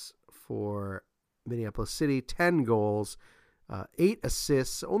 games for Minneapolis City, 10 goals, 8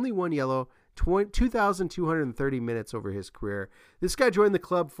 assists, only 1 yellow, 2,230 minutes over his career. This guy joined the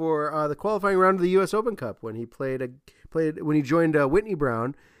club for the qualifying round of the U.S. Open Cup when he when he joined Whitney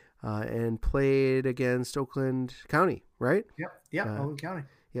Brown and played against Oakland County, right? Yep, Oakland County.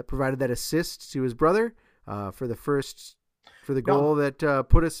 Yep, provided that assist to his brother for the goal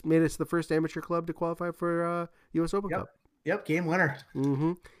that made us the first amateur club to qualify for U.S. Open Cup. Yep, game winner.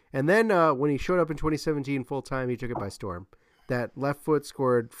 Mm-hmm. And then when he showed up in 2017 full time, he took it by storm. That left foot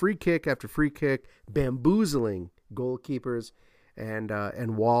scored free kick after free kick, bamboozling goalkeepers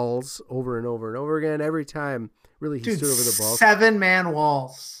and walls over and over and over again. Every time, really, he stood over the ball. 7-man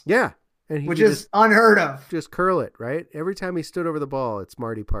walls. Yeah. And which is unheard of. Just curl it, right? Every time he stood over the ball, it's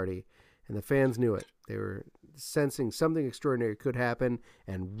Marty Party. And the fans knew it. They were sensing something extraordinary could happen,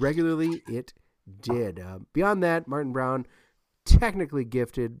 and regularly it did. Beyond that, Martin Brown, technically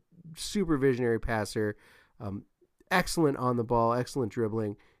gifted, super visionary passer, excellent on the ball, excellent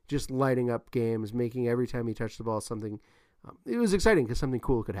dribbling, just lighting up games, making every time he touched the ball something. It was exciting because something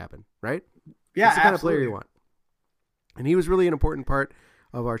cool could happen, right? Yeah, it's the kind of player you want. And he was really an important part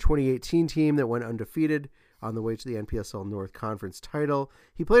of our 2018 team that went undefeated on the way to the NPSL North Conference title.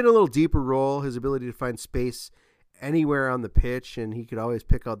 He played a little deeper role, his ability to find space anywhere on the pitch, and he could always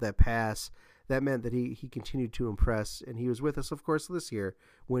pick out that pass. That meant that he continued to impress, and he was with us, of course, this year,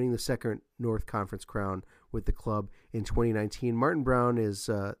 winning the second North Conference crown with the club in 2019. Martin Brown is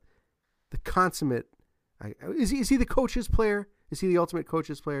the consummate. Is he the coach's player? Is he the ultimate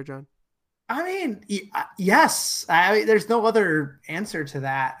coach's player, John? I mean, yes. There's no other answer to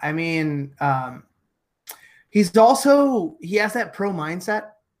that. I mean, he has that pro mindset.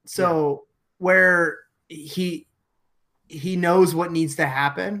 So where he knows what needs to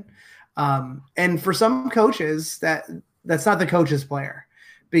happen. And for some coaches that's not the coach's player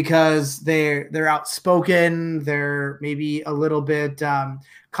because they're outspoken. They're maybe a little bit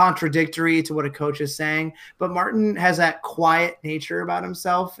contradictory to what a coach is saying, but Martin has that quiet nature about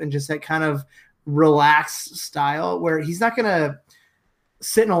himself and just that kind of relaxed style where he's not going to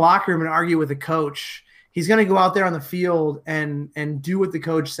sit in a locker room and argue with a coach. He's going to go out there on the field and do what the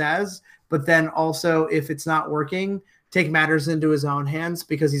coach says, but then also if it's not working, take matters into his own hands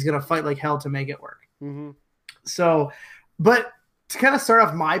because he's going to fight like hell to make it work. Mm-hmm. So, but to kind of start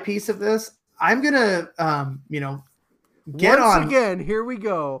off my piece of this, I'm going to, Once again, here we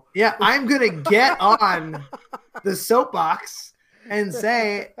go. Yeah, I'm going to get on the soapbox and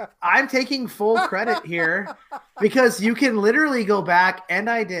say I'm taking full credit here because you can literally go back, and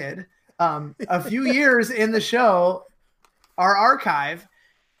I did, a few years in the show, our archive,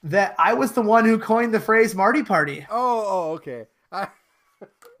 that I was the one who coined the phrase Marty Party. Oh, okay.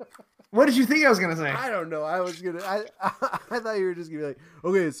 What did you think I was going to say? I don't know. I thought you were just going to be like,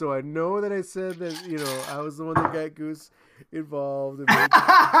 okay, so I know that I said that, I was the one that got Goose involved. And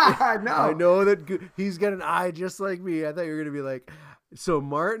No. I know that he's got an eye just like me. I thought you were going to be like, so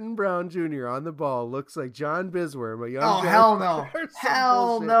Martin Brown Jr. on the ball looks like John Bisworm, a young hell no.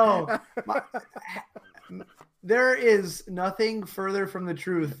 Hell no. There is nothing further from the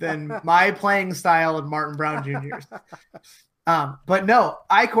truth than my playing style of Martin Brown Jr.'s. But no,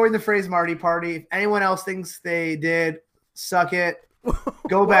 I coined the phrase Marty Party. If anyone else thinks they did, suck it.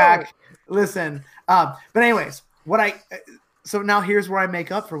 Go back. Listen. But anyways, so now here's where I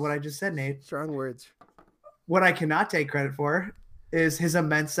make up for what I just said, Nate. Strong words. What I cannot take credit for is his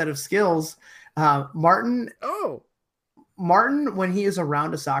immense set of skills. Martin, when he is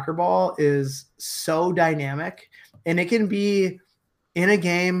around a soccer ball, is so dynamic, and it can be in a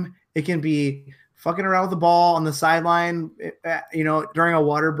game. It can be fucking around with the ball on the sideline, during a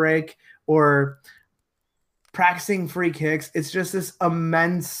water break or practicing free kicks. It's just this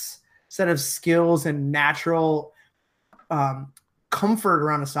immense set of skills and natural comfort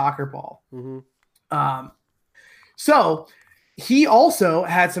around a soccer ball. Mm-hmm. So he also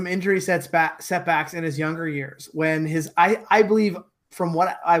had some injury setbacks in his younger years when I believe from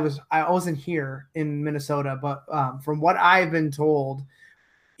what I wasn't here in Minnesota, but from what I've been told,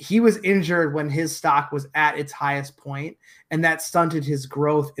 he was injured when his stock was at its highest point, and that stunted his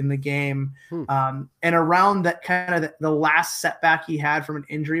growth in the game. And around that kind of the last setback he had from an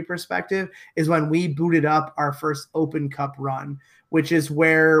injury perspective is when we booted up our first Open Cup run, which is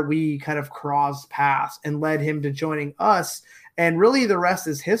where we kind of crossed paths and led him to joining us. And really the rest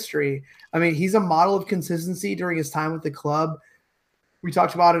is history. I mean, he's a model of consistency during his time with the club. We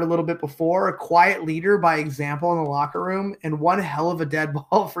talked about it a little bit before, a quiet leader by example in the locker room, and one hell of a dead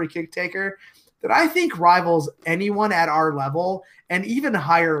ball free kick taker that I think rivals anyone at our level and even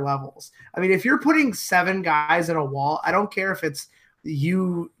higher levels. I mean, if you're putting 7 guys at a wall, I don't care if it's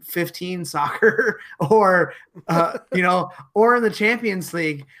U15 soccer or, or in the Champions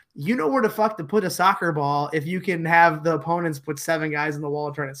League, you know where the fuck to put a soccer ball if you can have the opponents put 7 guys in the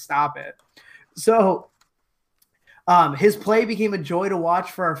wall trying to stop it. So his play became a joy to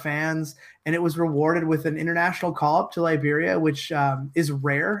watch for our fans, and it was rewarded with an international call-up to Liberia, which is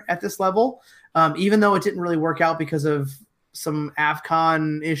rare at this level, even though it didn't really work out because of some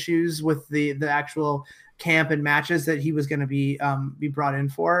AFCON issues with the actual camp and matches that he was going to be brought in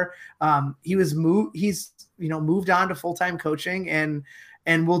for. He's moved on to full-time coaching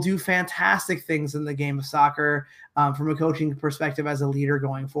and will do fantastic things in the game of soccer from a coaching perspective as a leader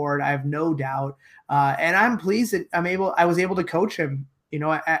going forward. I have no doubt. And I'm pleased that I was able to coach him,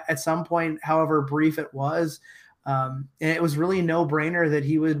 at some point, however brief it was. And it was really no brainer that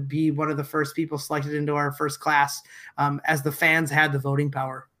he would be one of the first people selected into our first class, as the fans had the voting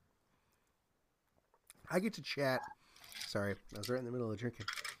power. I get to chat. Sorry, I was right in the middle of drinking.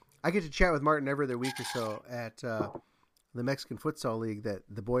 I get to chat with Martin every other week or so at the Mexican Futsal League that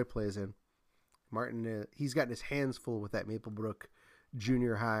the boy plays in. Martin, he's gotten his hands full with that Maplebrook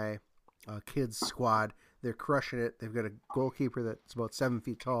junior high kids squad. They're crushing it. They've got a goalkeeper that's about 7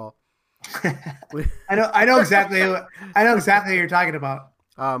 feet tall. I know exactly what you're talking about.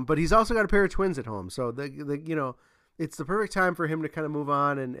 But he's also got a pair of twins at home, so it's the perfect time for him to kind of move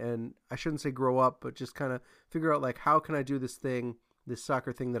on and I shouldn't say grow up, but just kind of figure out, like, how can I do this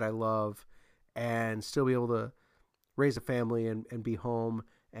soccer thing that I love and still be able to raise a family and be home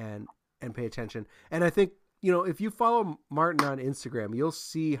and pay attention. And I think, if you follow Martin on Instagram, you'll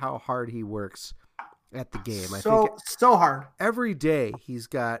see how hard he works at the game. So hard. Every day he's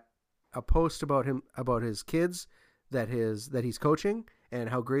got a post about his kids that he's coaching and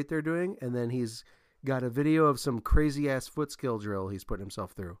how great they're doing, and then he's got a video of some crazy ass foot skill drill he's putting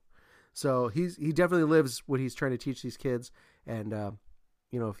himself through. So he definitely lives what he's trying to teach these kids. And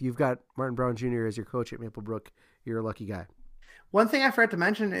if you've got Martin Brown Jr. as your coach at Maplebrook, you're a lucky guy. One thing I forgot to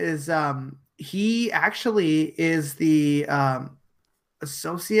mention is he actually is the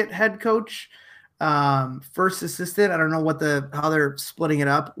associate head coach, first assistant. I don't know how they're splitting it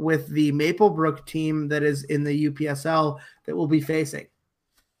up with the Maplebrook team that is in the UPSL that we'll be facing.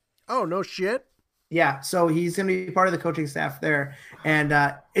 Oh, no shit. Yeah, so he's going to be part of the coaching staff there, and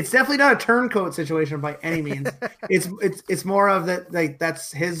it's definitely not a turncoat situation by any means. It's more of that, like, that's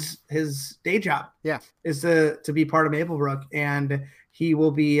his day job. Yeah, is to be part of Maplebrook, and he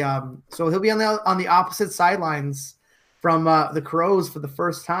will be so he'll be on the opposite sidelines from the Crows for the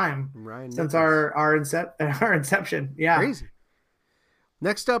first time since our inception. Yeah, crazy.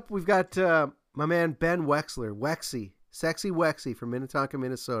 Next up, we've got my man Ben Wexler, Wexy. Sexy Wexy from Minnetonka,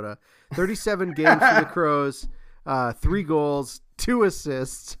 Minnesota. 37 games for the Crows, 3 goals, 2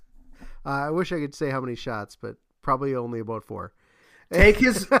 assists. I wish I could say how many shots, but probably only about 4. Take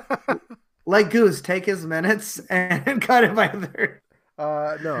his minutes and cut it by a third.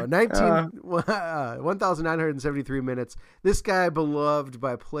 1,973 minutes. This guy beloved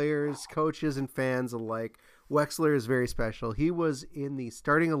by players, coaches, and fans alike. Wexler is very special. He was in the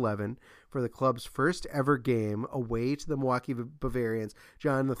starting 11 for the club's first ever game away to the Milwaukee Bavarians.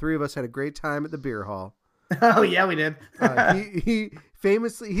 John, the 3 of us had a great time at the beer hall. Oh yeah, we did. He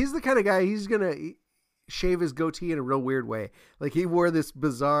famously, he's the kind of guy, he's going to shave his goatee in a real weird way. Like, he wore this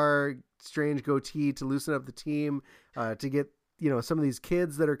bizarre, strange goatee to loosen up the team, to get, some of these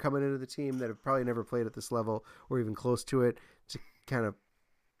kids that are coming into the team that have probably never played at this level or even close to it, to kind of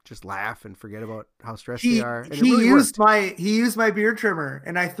just laugh and forget about how stressed they are. And he used my beard trimmer,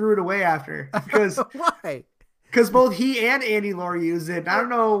 and I threw it away after because why? Because both he and Andy Lohr used it. I don't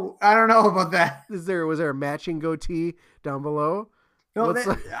know about that. Was there a matching goatee down below? No,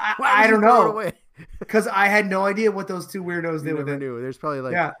 I don't know. Because I had no idea what those two weirdos did with it. Knew. There's probably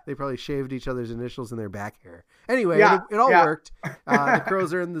they probably shaved each other's initials in their back hair. Anyway, it all worked. The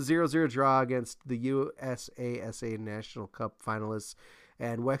Crows are in the 0-0 draw against the USASA National Cup finalists.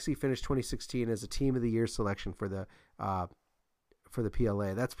 And Wexy finished 2016 as a Team of the Year selection for the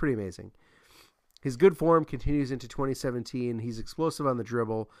PLA. That's pretty amazing. His good form continues into 2017. He's explosive on the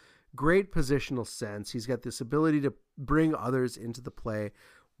dribble, great positional sense. He's got this ability to bring others into the play.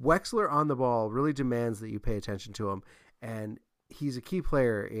 Wexler on the ball really demands that you pay attention to him, and he's a key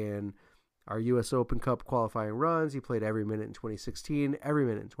player in our U.S. Open Cup qualifying runs. He played every minute in 2016, every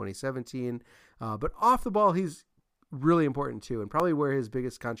minute in 2017. But off the ball, he's really important too, and probably where his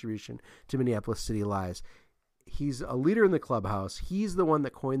biggest contribution to Minneapolis City lies. He's a leader in the clubhouse. He's the one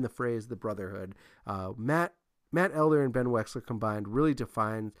that coined the phrase "the Brotherhood." Matt Elder and Ben Wexler combined really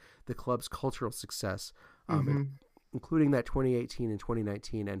defined the club's cultural success, including that 2018 and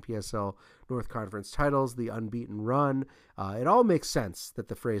 2019 NPSL North Conference titles, the unbeaten run. It all makes sense that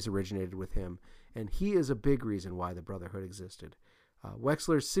the phrase originated with him, and he is a big reason why the Brotherhood existed.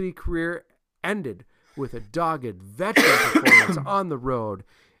 Wexler's city career ended with a dogged veteran performance on the road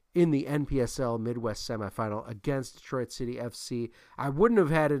in the NPSL Midwest semifinal against Detroit City FC. I wouldn't have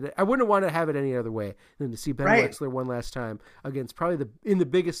wanted to have it any other way than to see Ben Wexler one last time against probably in the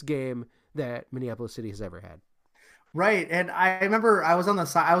biggest game that Minneapolis City has ever had. Right. And I remember I was on the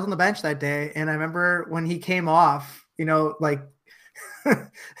side, I was on the bench that day, and I remember when he came off, like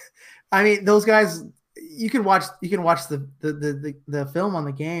I mean, those guys, you can watch the film on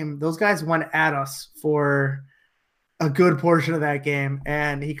the game. Those guys went at us for a good portion of that game,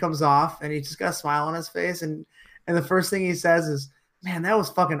 and he comes off and he just got a smile on his face, and the first thing he says is, "Man, that was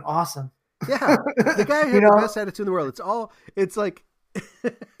fucking awesome." Yeah. The guy had the best attitude in the world. It's like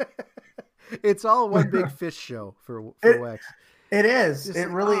it's all one big fish show for Wex. It is. It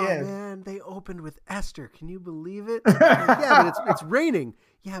really is. Man, they opened with Esther. Can you believe it? Yeah, but it's raining.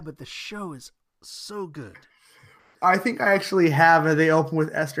 Yeah, but the show is so good. I think I actually have a "they open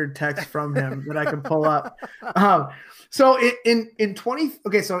with Esther" text from him that I can pull up. So in 20,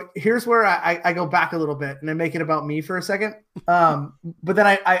 okay, so here's where I go back a little bit and I make it about me for a second. But then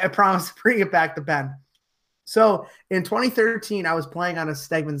I promise to bring it back to Ben. So in 2013, I was playing on a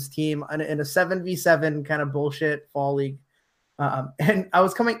Stegman's team in a 7v7 kind of bullshit fall league. And I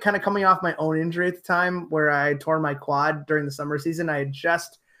was coming off my own injury at the time where I tore my quad during the summer season. I had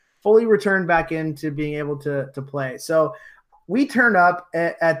just fully returned back into being able to play. So we turned up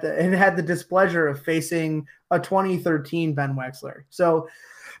and had the displeasure of facing a 2013 Ben Wexler. So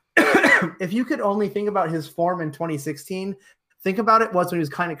if you could only think about his form in 2016, think about it was when he was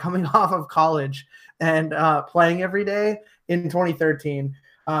kind of coming off of college and playing every day in 2013.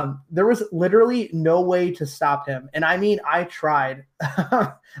 There was literally no way to stop him. And I mean, I tried.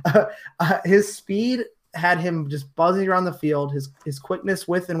 His speed had him just buzzing around the field. His quickness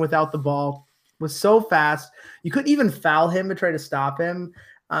with and without the ball was so fast. You couldn't even foul him to try to stop him.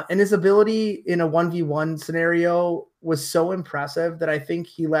 And his ability in a 1v1 scenario was so impressive that I think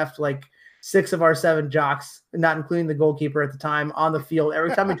he left like 6 of our 7 jocks, not including the goalkeeper at the time, on the field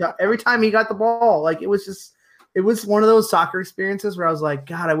every time he got the ball. Like it was one of those soccer experiences where I was like,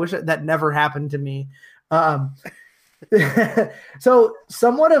 God, I wish that never happened to me. So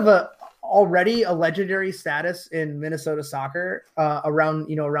somewhat of already a legendary status in Minnesota soccer around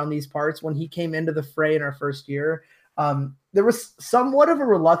these parts. When he came into the fray in our first year, there was somewhat of a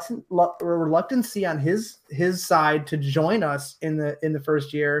reluctancy on his side to join us in the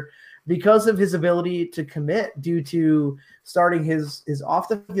first year because of his ability to commit due to starting his off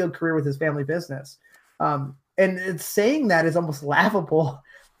the field career with his family business. And it's saying that is almost laughable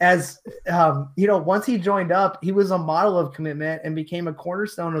as, once he joined up, he was a model of commitment and became a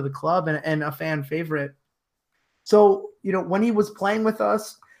cornerstone of the club and a fan favorite. So, when he was playing with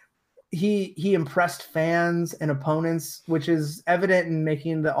us, he impressed fans and opponents, which is evident in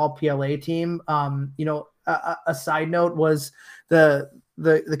making the all PLA team. A side note was the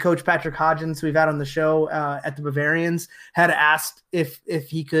coach Patrick Hodgins, who we've had on the show at the Bavarians, had asked if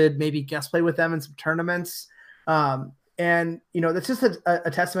he could maybe guest play with them in some tournaments. And that's just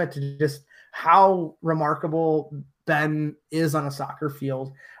a testament to just how remarkable Ben is on a soccer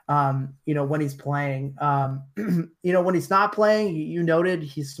field. When he's playing, when he's not playing, you noted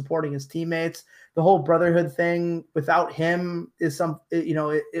he's supporting his teammates. The whole brotherhood thing without him is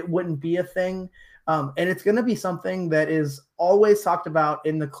it wouldn't be a thing. And it's going to be something that is always talked about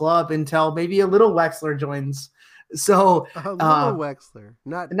in the club until maybe a little Wexler joins. So a little Wexler,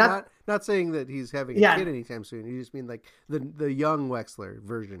 not saying that he's having a kid anytime soon. You just mean like the young Wexler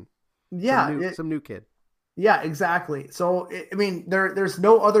version. Yeah. Some new kid. Yeah, exactly. So, there's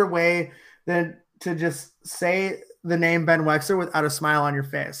no other way than to just say the name Ben Wexler without a smile on your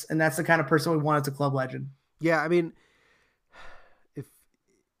face. And that's the kind of person we want as a club legend. Yeah.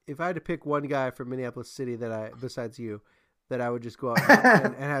 If I had to pick one guy from Minneapolis City besides you, that I would just go out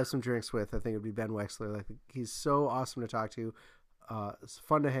and have some drinks with, I think it'd be Ben Wexler. Like, he's so awesome to talk to. It's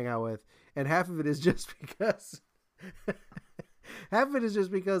fun to hang out with. And half of it is just because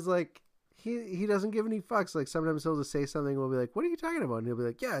like, he doesn't give any fucks. Like, sometimes he'll just say something, we'll be like, what are you talking about? And he'll be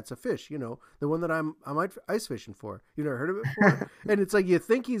like, yeah, it's a fish, the one that I'm ice fishing for. You've never heard of it before? And it's like, you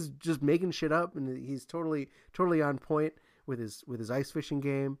think he's just making shit up, and he's totally on point with his ice fishing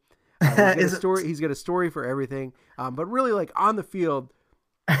game. He's got a story for everything. But really, like, on the field,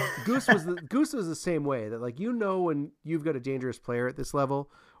 Goose was the same way. That, like, when you've got a dangerous player at this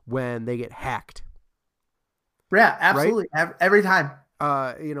level when they get hacked. Yeah, absolutely. Right? Every time.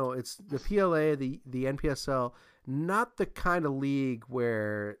 It's the PLA, the NPSL, not the kind of league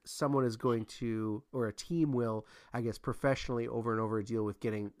where someone is going to, or a team will, I guess, professionally over and over deal with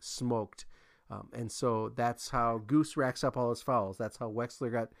getting smoked. And so that's how Goose racks up all his fouls. That's how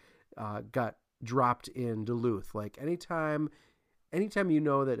Wexler got dropped in Duluth. Like, anytime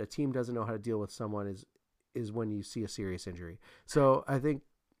that a team doesn't know how to deal with someone is when you see a serious injury. So I think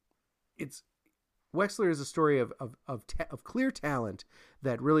Wexler is a story of clear talent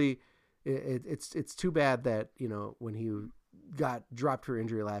that really it's too bad that, when he got dropped for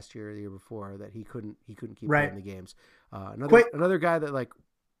injury last year or the year before, that he couldn't keep playing the games. Another guy that, like,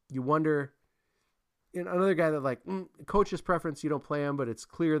 you wonder, another guy that, like, coach's preference, you don't play him, but it's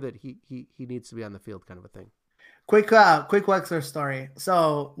clear that he needs to be on the field, kind of a thing. Quick Wexler story.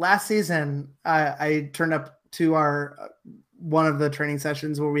 So last season, I turned up to our one of the training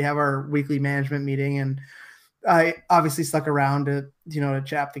sessions where we have our weekly management meeting, and I obviously stuck around to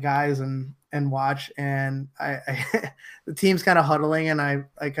chat with the guys and watch. And I the team's kind of huddling, and I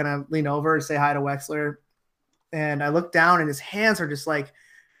kind of lean over and say hi to Wexler, and I look down, and his hands are just like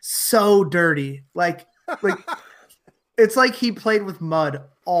so dirty, like it's like he played with mud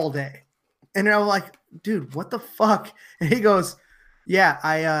all day. And I'm like, dude, what the fuck? And he goes, yeah,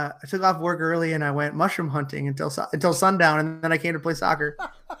 I took off work early and I went mushroom hunting until sundown, and then I came to play soccer.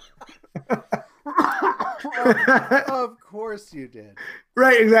 Of course you did.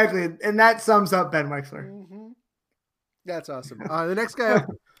 Right, exactly. And that sums up Ben Wexler. Mm-hmm. That's awesome. The next guy,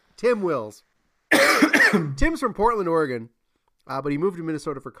 Tim Wills. Tim's from Portland, Oregon, but he moved to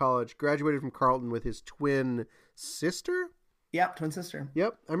Minnesota for college, graduated from Carleton with his twin sister. Yep, twin sister.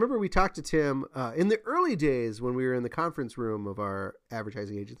 Yep. I remember we talked to Tim in the early days when we were in the conference room of our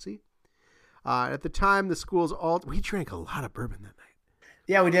advertising agency. At the time, the school's we drank a lot of bourbon that night.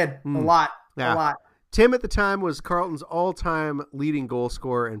 Yeah, we did. A lot. Tim at the time was Carleton's all-time leading goal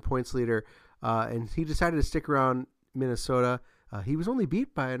scorer and points leader, and he decided to stick around Minnesota. He was only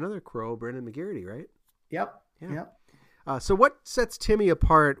beat by another Crow, Brendan McGarity, right? Yep. Yeah. Yep. So what sets Timmy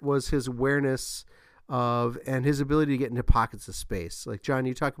apart was his awareness of and his ability to get into pockets of space. Like, John,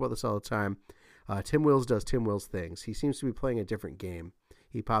 you talk about this all the time. Tim Wills does Tim Wills things. He seems to be playing a different game.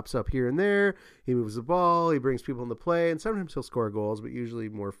 He pops up here and there. He moves the ball. He brings people into play, and sometimes he'll score goals, but usually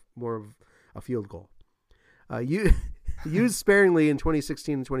more of a field goal. Used sparingly in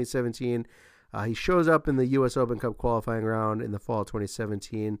 2016 and 2017. He shows up in the U.S. Open Cup qualifying round in the fall of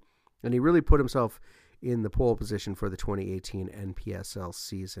 2017, and he really put himself in the pole position for the 2018 NPSL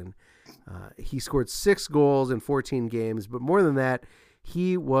season. He scored 6 goals in 14 games, but more than that,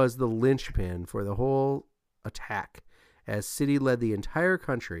 he was the linchpin for the whole attack as City led the entire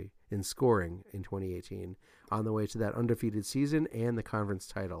country in scoring in 2018 on the way to that undefeated season and the conference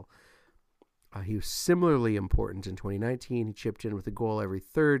title. He was similarly important in 2019. He chipped in with a goal every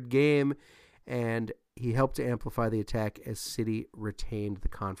third game, and he helped to amplify the attack as City retained the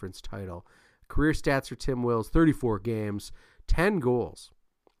conference title. Career stats for Tim Wills: 34 games, 10 goals,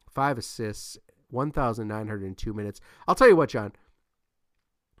 5 assists, 1,902 minutes. I'll tell you what, John.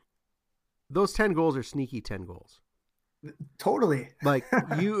 Those 10 goals are sneaky 10 goals. Totally. Like,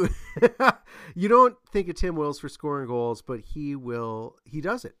 you don't think of Tim Wills for scoring goals, but he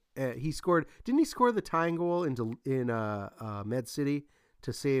does it. He scored. Didn't he score the tying goal in Med City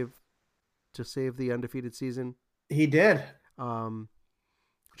to save the undefeated season? He did.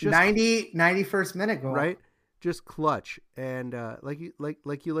 91st minute goal. Right? Just clutch. And like you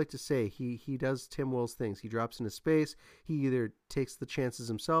like to say, he does Tim Wills things. He drops into space. He either takes the chances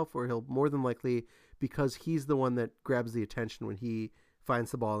himself, or he'll more than likely, because he's the one that grabs the attention when he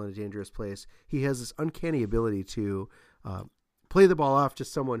finds the ball in a dangerous place. He has this uncanny ability to play the ball off to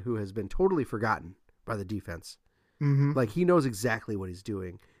someone who has been totally forgotten by the defense. Mm-hmm. Like, he knows exactly what he's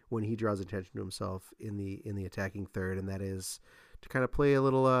doing when he draws attention to himself in the attacking third, and that is to kind of play a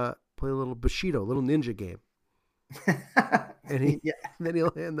little Bushido, a little ninja game. And then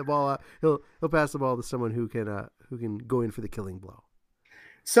he'll hand the ball out. He'll pass the ball to someone who can go in for the killing blow.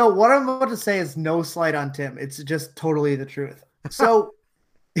 So what I'm about to say is no slight on Tim. It's just totally the truth. So,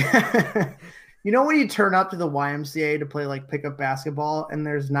 when you turn up to the YMCA to play like pickup basketball, and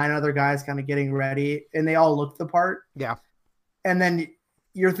there's 9 other guys kind of getting ready, and they all look the part. Yeah. And then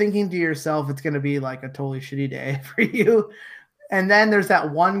you're thinking to yourself, it's going to be like a totally shitty day for you. And then there's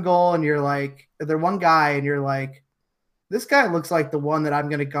that one goal, and you're like, one guy, and you're like, this guy looks like the one that I'm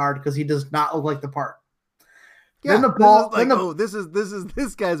going to guard because he does not look like the part. Yeah, then the ball. This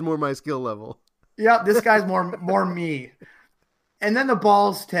guy's more my skill level. Yeah, this guy's more me. And then the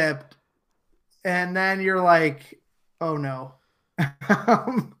ball's tipped, and then you're like, oh no.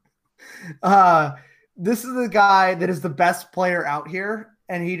 This is the guy that is the best player out here,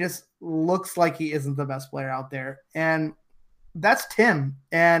 and he just looks like he isn't the best player out there. And that's Tim.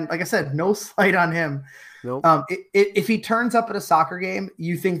 And like I said, no slight on him. Nope. If he turns up at a soccer game,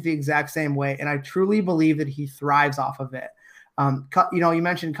 you think the exact same way. And I truly believe that he thrives off of it. You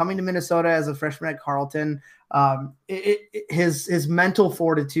mentioned coming to Minnesota as a freshman at Carleton. His mental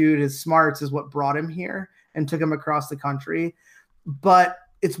fortitude, his smarts is what brought him here and took him across the country. But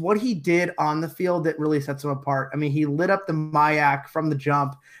it's what he did on the field that really sets him apart. I mean, he lit up the MIAC from the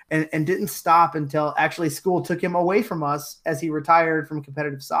jump and didn't stop until actually school took him away from us as he retired from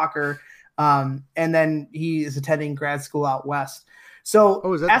competitive soccer. And then he is attending grad school out west.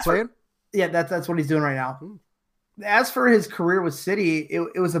 So, is that the plan? Yeah, that's what he's doing right now. As for his career with City,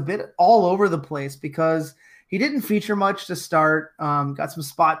 it was a bit all over the place because he didn't feature much to start. Got some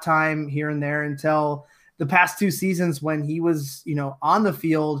spot time here and there until the past 2 seasons when he was, on the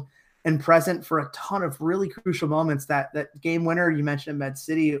field and present for a ton of really crucial moments. That game winner you mentioned in Med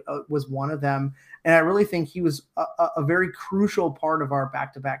City was one of them. And I really think he was a very crucial part of our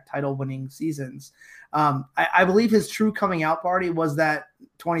back-to-back title-winning seasons. I believe his true coming out party was that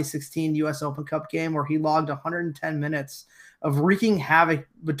 2016 U.S. Open Cup game where he logged 110 minutes of wreaking havoc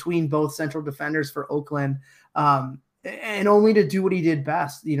between both central defenders for Oakland, and only to do what he did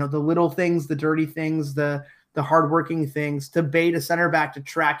best. The little things, the dirty things, the hardworking things, to bait a center back to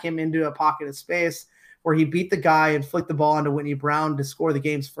track him into a pocket of space where he beat the guy and flicked the ball onto Whitney Brown to score the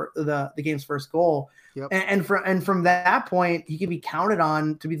game's first goal. Yep. And from that point, he could be counted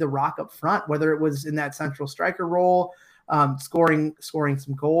on to be the rock up front, whether it was in that central striker role, scoring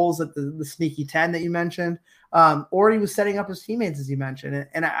some goals at the sneaky 10 that you mentioned, or he was setting up his teammates, as you mentioned.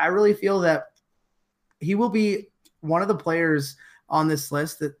 And I really feel that he will be one of the players on this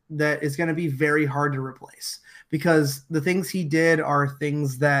list that is going to be very hard to replace, because the things he did are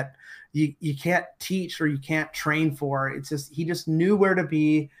things that you can't teach or you can't train for. It's just, he just knew where to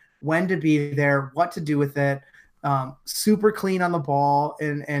be, when to be there, what to do with it. Super clean on the ball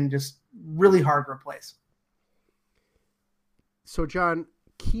and just really hard to replace. So John,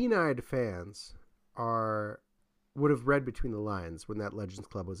 keen-eyed fans would have read between the lines when that Legends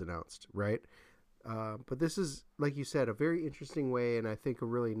Club was announced, right? But this is, like you said, a very interesting way, and I think a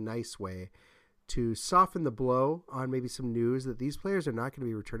really nice way to soften the blow on maybe some news that these players are not going to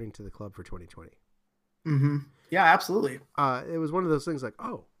be returning to the club for 2020. Mm-hmm. Yeah, absolutely. It was one of those things like,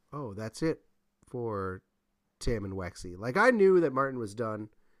 oh, that's it for Tim and Wexy. Like, I knew that Martin was done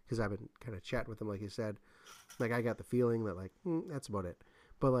because I've been kind of chatting with him, like you said. Like, I got the feeling that, like, that's about it.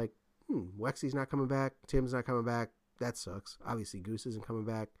 But, like, Wexy's not coming back. Tim's not coming back. That sucks. Obviously, Goose isn't coming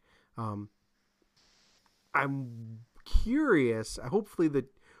back. I'm curious. Hopefully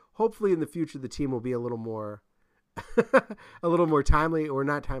in the future the team will be a little more timely, or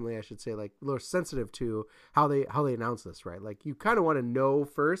not timely, I should say, like a little sensitive to how they announce this, right? Like, you kind of want to know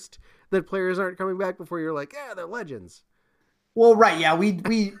first that players aren't coming back before you're like, yeah, they're legends. Well, right, yeah, we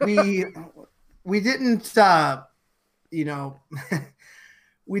didn't we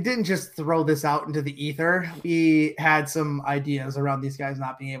didn't just throw this out into the ether. We had some ideas around these guys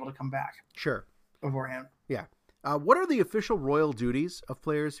not being able to come back. Sure. Beforehand. Yeah. What are the official royal duties of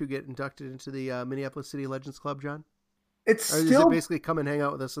players who get inducted into the Minneapolis City Legends Club, John? Is it basically come and hang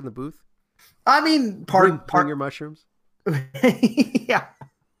out with us in the booth? I mean, bring your mushrooms. Yeah.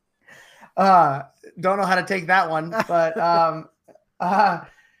 Don't know how to take that one, but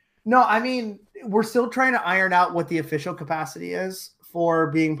no, I mean, we're still trying to iron out what the official capacity is for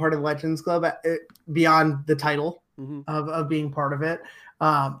being part of the Legends Club beyond the title of being part of it.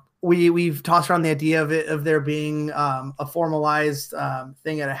 We've tossed around the idea of there being a formalized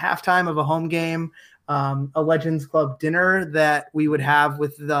thing at a halftime of a home game, a Legends Club dinner that we would have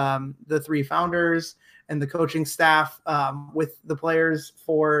with the 3 founders and the coaching staff, with the players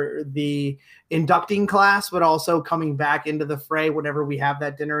for the inducting class, but also coming back into the fray whenever we have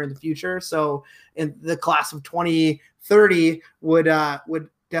that dinner in the future. So in the class of 2030 would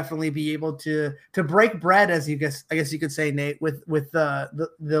definitely be able to break bread, I guess you could say, Nate, with the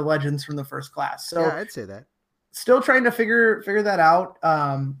legends from the first class. So yeah, I'd say that. Still trying to figure that out.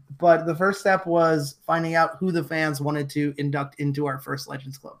 But the first step was finding out who the fans wanted to induct into our first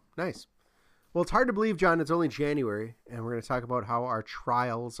Legends Club. Nice. Well, it's hard to believe, John, it's only January, and we're going to talk about how our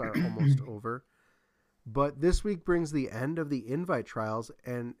trials are almost over. But this week brings the end of the invite trials,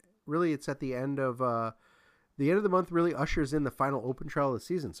 and really it's at the end of the month really ushers in the final open trial of the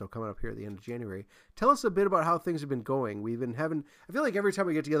season. So coming up here at the end of January, tell us a bit about how things have been going. We've been having, I feel like every time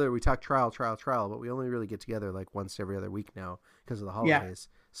we get together, we talk trial, but we only really get together like once every other week now because of the holidays.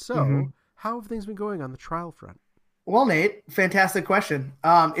 Yeah. So how have things been going on the trial front? Well, Nate, fantastic question.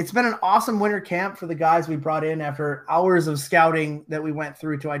 It's been an awesome winter camp for the guys we brought in after hours of scouting that we went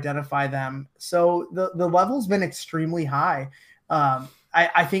through to identify them. So the level's been extremely high.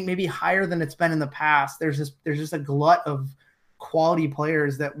 I think maybe higher than it's been in the past. There's just a glut of quality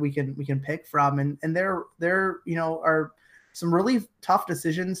players that we can pick from, and there are some really tough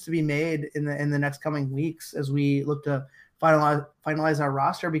decisions to be made in the next coming weeks as we look to finalize our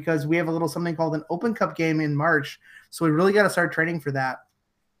roster, because we have a little something called an Open Cup game in March. So we really got to start training for that.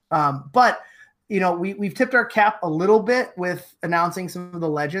 But we've tipped our cap a little bit with announcing some of the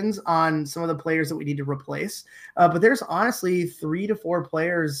legends on some of the players that we need to replace. But there's honestly 3 to 4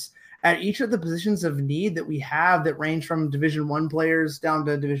 players at each of the positions of need that we have that range from Division I players down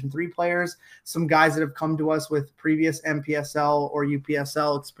to Division III players. Some guys that have come to us with previous MPSL or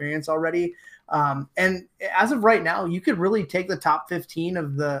UPSL experience already. And as of right now, you could really take the top 15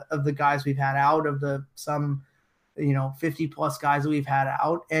 of the guys we've had out of some 50 plus guys that we've had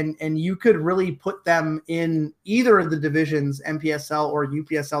out, and you could really put them in either of the divisions, MPSL or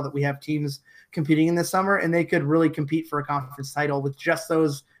UPSL, that we have teams competing in this summer, and they could really compete for a conference title with just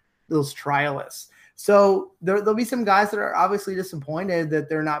those trialists. So there'll be some guys that are obviously disappointed that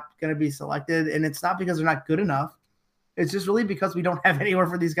they're not going to be selected, and it's not because they're not good enough. It's just really because we don't have anywhere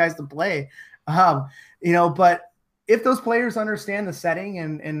for these guys to play. But if those players understand the setting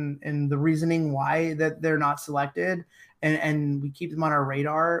and the reasoning why that they're not selected, and we keep them on our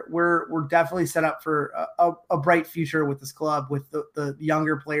radar, we're definitely set up for a bright future with this club, with the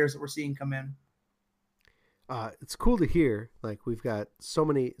younger players that we're seeing come in. It's cool to hear. Like, we've got so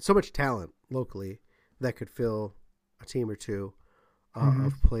much talent locally that could fill a team or two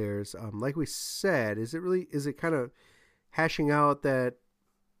of players. Like we said, is it kind of hashing out that,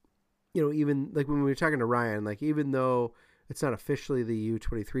 even like when we were talking to Ryan, like, even though it's not officially the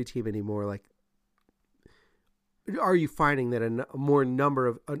U23 team anymore, like, are you finding that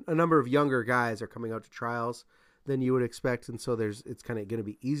a number of younger guys are coming out to trials than you would expect, and so it's kind of going to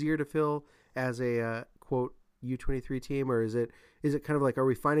be easier to fill as a quote U23 team, or is it kind of like, are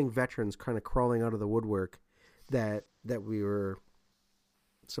we finding veterans kind of crawling out of the woodwork that we were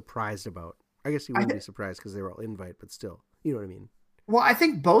surprised about? I guess you wouldn't be surprised because they were all invite, but still, you know what I mean? Well, I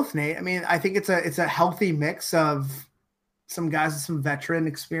think both, Nate. I mean, I think it's a healthy mix of some guys with some veteran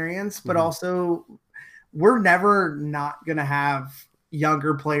experience, but also we're never not going to have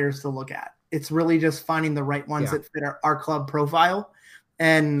younger players to look at. It's really just finding the right ones that fit our club profile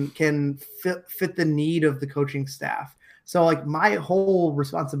and can fit the need of the coaching staff. So, like, my whole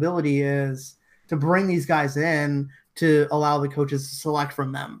responsibility is to bring these guys in to allow the coaches to select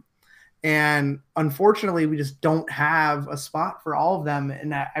from them. And unfortunately, we just don't have a spot for all of them.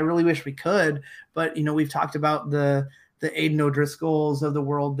 And I really wish we could, but, we've talked about the Aiden O'Driscolls of the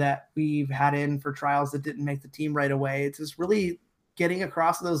world that we've had in for trials that didn't make the team right away. It's just really getting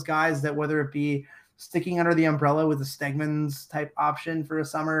across those guys that, whether it be sticking under the umbrella with a Stegman's type option for a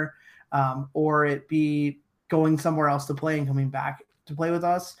summer, or it be going somewhere else to play and coming back to play with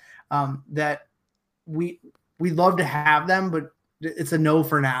us, that we love to have them, but it's a no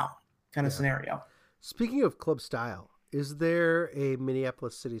for now kind of scenario. Speaking of club style, is there a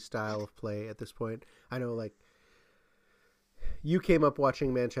Minneapolis City style of play at this point? I know, like, you came up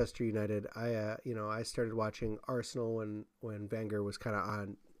watching Manchester United. I started watching Arsenal when Wenger was kind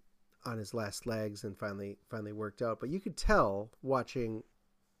of on his last legs and finally worked out. But you could tell watching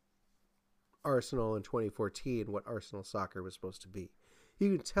Arsenal in 2014 what Arsenal soccer was supposed to be.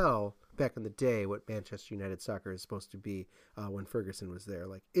 You could tell back in the day what Manchester United soccer is supposed to be when Ferguson was there.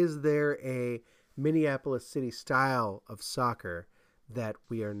 Like, is there a Minneapolis City style of soccer that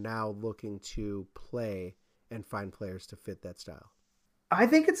we are now looking to play and find players to fit that style? I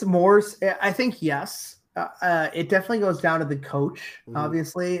think it's more. I think yes. It definitely goes down to the coach.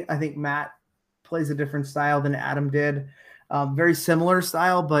 Obviously, I think Matt plays a different style than Adam did. Very similar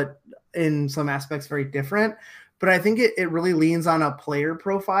style, but in some aspects very different. But I think it really leans on a player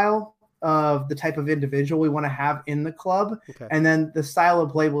profile of the type of individual we want to have in the club. Okay. And then the style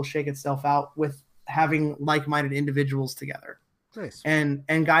of play will shake itself out with having like-minded individuals together. Nice. And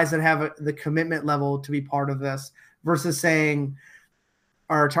guys that have the commitment level to be part of this, versus saying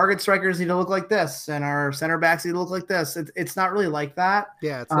our target strikers need to look like this and our center backs need to look like this. It's not really like that.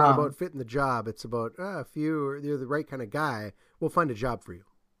 Yeah, it's not about fitting the job. It's about if you're the right kind of guy, we'll find a job for you.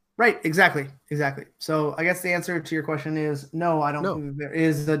 Right, exactly. So I guess the answer to your question is no, I don't think there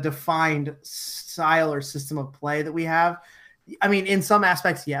is a defined style or system of play that we have. I mean, in some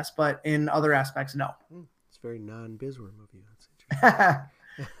aspects, yes, but in other aspects, no. It's very non-bizworm of you. That's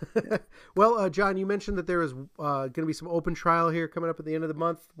interesting. Well, John, you mentioned that there is going to be some open trial here coming up at the end of the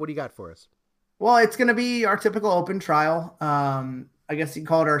month. What do you got for us? Well, it's going to be our typical open trial. I guess you can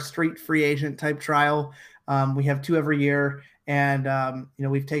call it our street free agent type trial. We have 2 every year. And,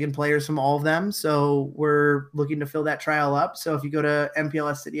 we've taken players from all of them. So we're looking to fill that trial up. So if you go to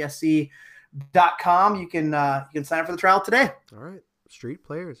mplscitysc.com, you can sign up for the trial today. All right. Street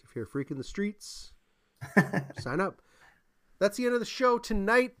players. If you're a freak in the streets, sign up. That's the end of the show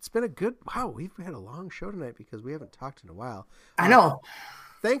tonight. It's been we've had a long show tonight because we haven't talked in a while. I know.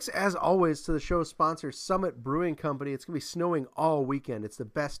 Thanks, as always, to the show's sponsor, Summit Brewing Company. It's going to be snowing all weekend. It's the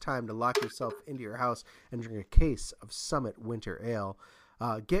best time to lock yourself into your house and drink a case of Summit Winter Ale.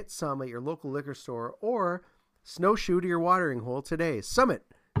 Get some at your local liquor store or snowshoe to your watering hole today. Summit,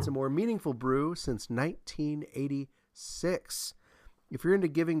 it's a more meaningful brew since 1986. If you're into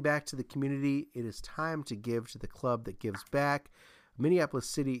giving back to the community, it is time to give to the club that gives back. Minneapolis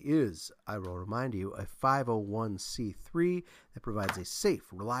City is, I will remind you, a 501c3 that provides a safe,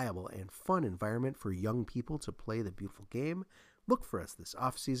 reliable, and fun environment for young people to play the beautiful game. Look for us this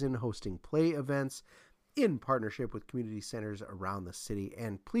off-season hosting play events in partnership with community centers around the city.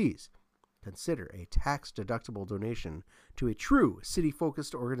 And please consider a tax-deductible donation to a true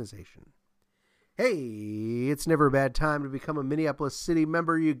city-focused organization. Hey, it's never a bad time to become a Minneapolis City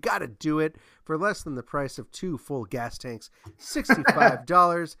member. You got to do it for less than the price of 2 full gas tanks,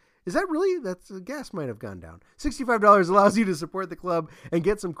 $65. Is that really? The gas might have gone down. $65 allows you to support the club and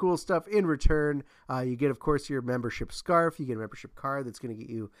get some cool stuff in return. You get, of course, your membership scarf. You get a membership card that's going to get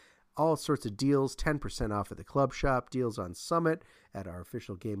you all sorts of deals, 10% off at the club shop, deals on Summit at our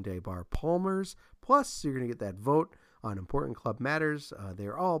official game day bar, Palmer's. Plus, you're going to get that vote on important club matters.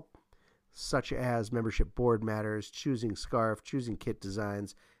 They're all such as membership board matters, choosing scarf, choosing kit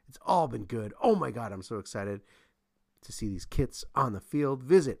designs. It's all been good. Oh my God, I'm so excited to see these kits on the field.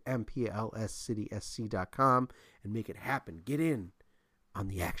 Visit mplscitysc.com and make it happen. Get in on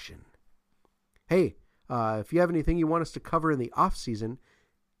the action. Hey, if you have anything you want us to cover in the off season,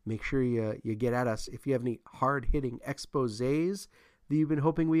 make sure you get at us. If you have any hard-hitting exposés that you've been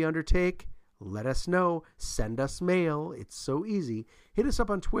hoping we undertake, let us know. Send us mail. It's so easy. Hit us up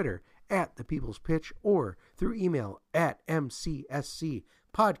on Twitter at The People's Pitch or through email at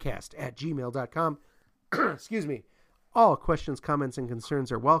mcscpodcast@gmail.com. Excuse me. All questions, comments, and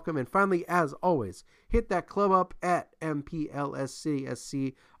concerns are welcome. And finally, as always, hit that club up at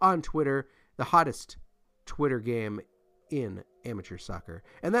MPLSCSC on Twitter, the hottest Twitter game in amateur soccer.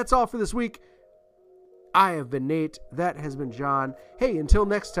 And that's all for this week. I have been Nate. That has been John. Hey, until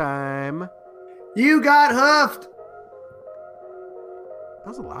next time. You got hoofed. That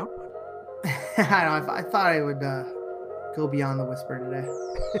was a loud one. I know. I thought I would go beyond the whisper today.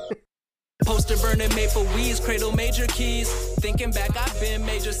 Poster burning maple weeds, cradle major keys. Thinking back, I've been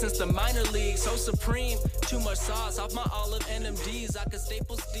major since the minor league. So supreme, too much sauce off my olive NMDs. I could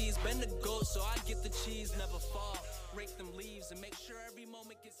staple steez, bend the goat so I get the cheese, never fall. Rake them leaves and make sure every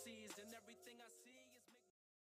moment gets seized and everything I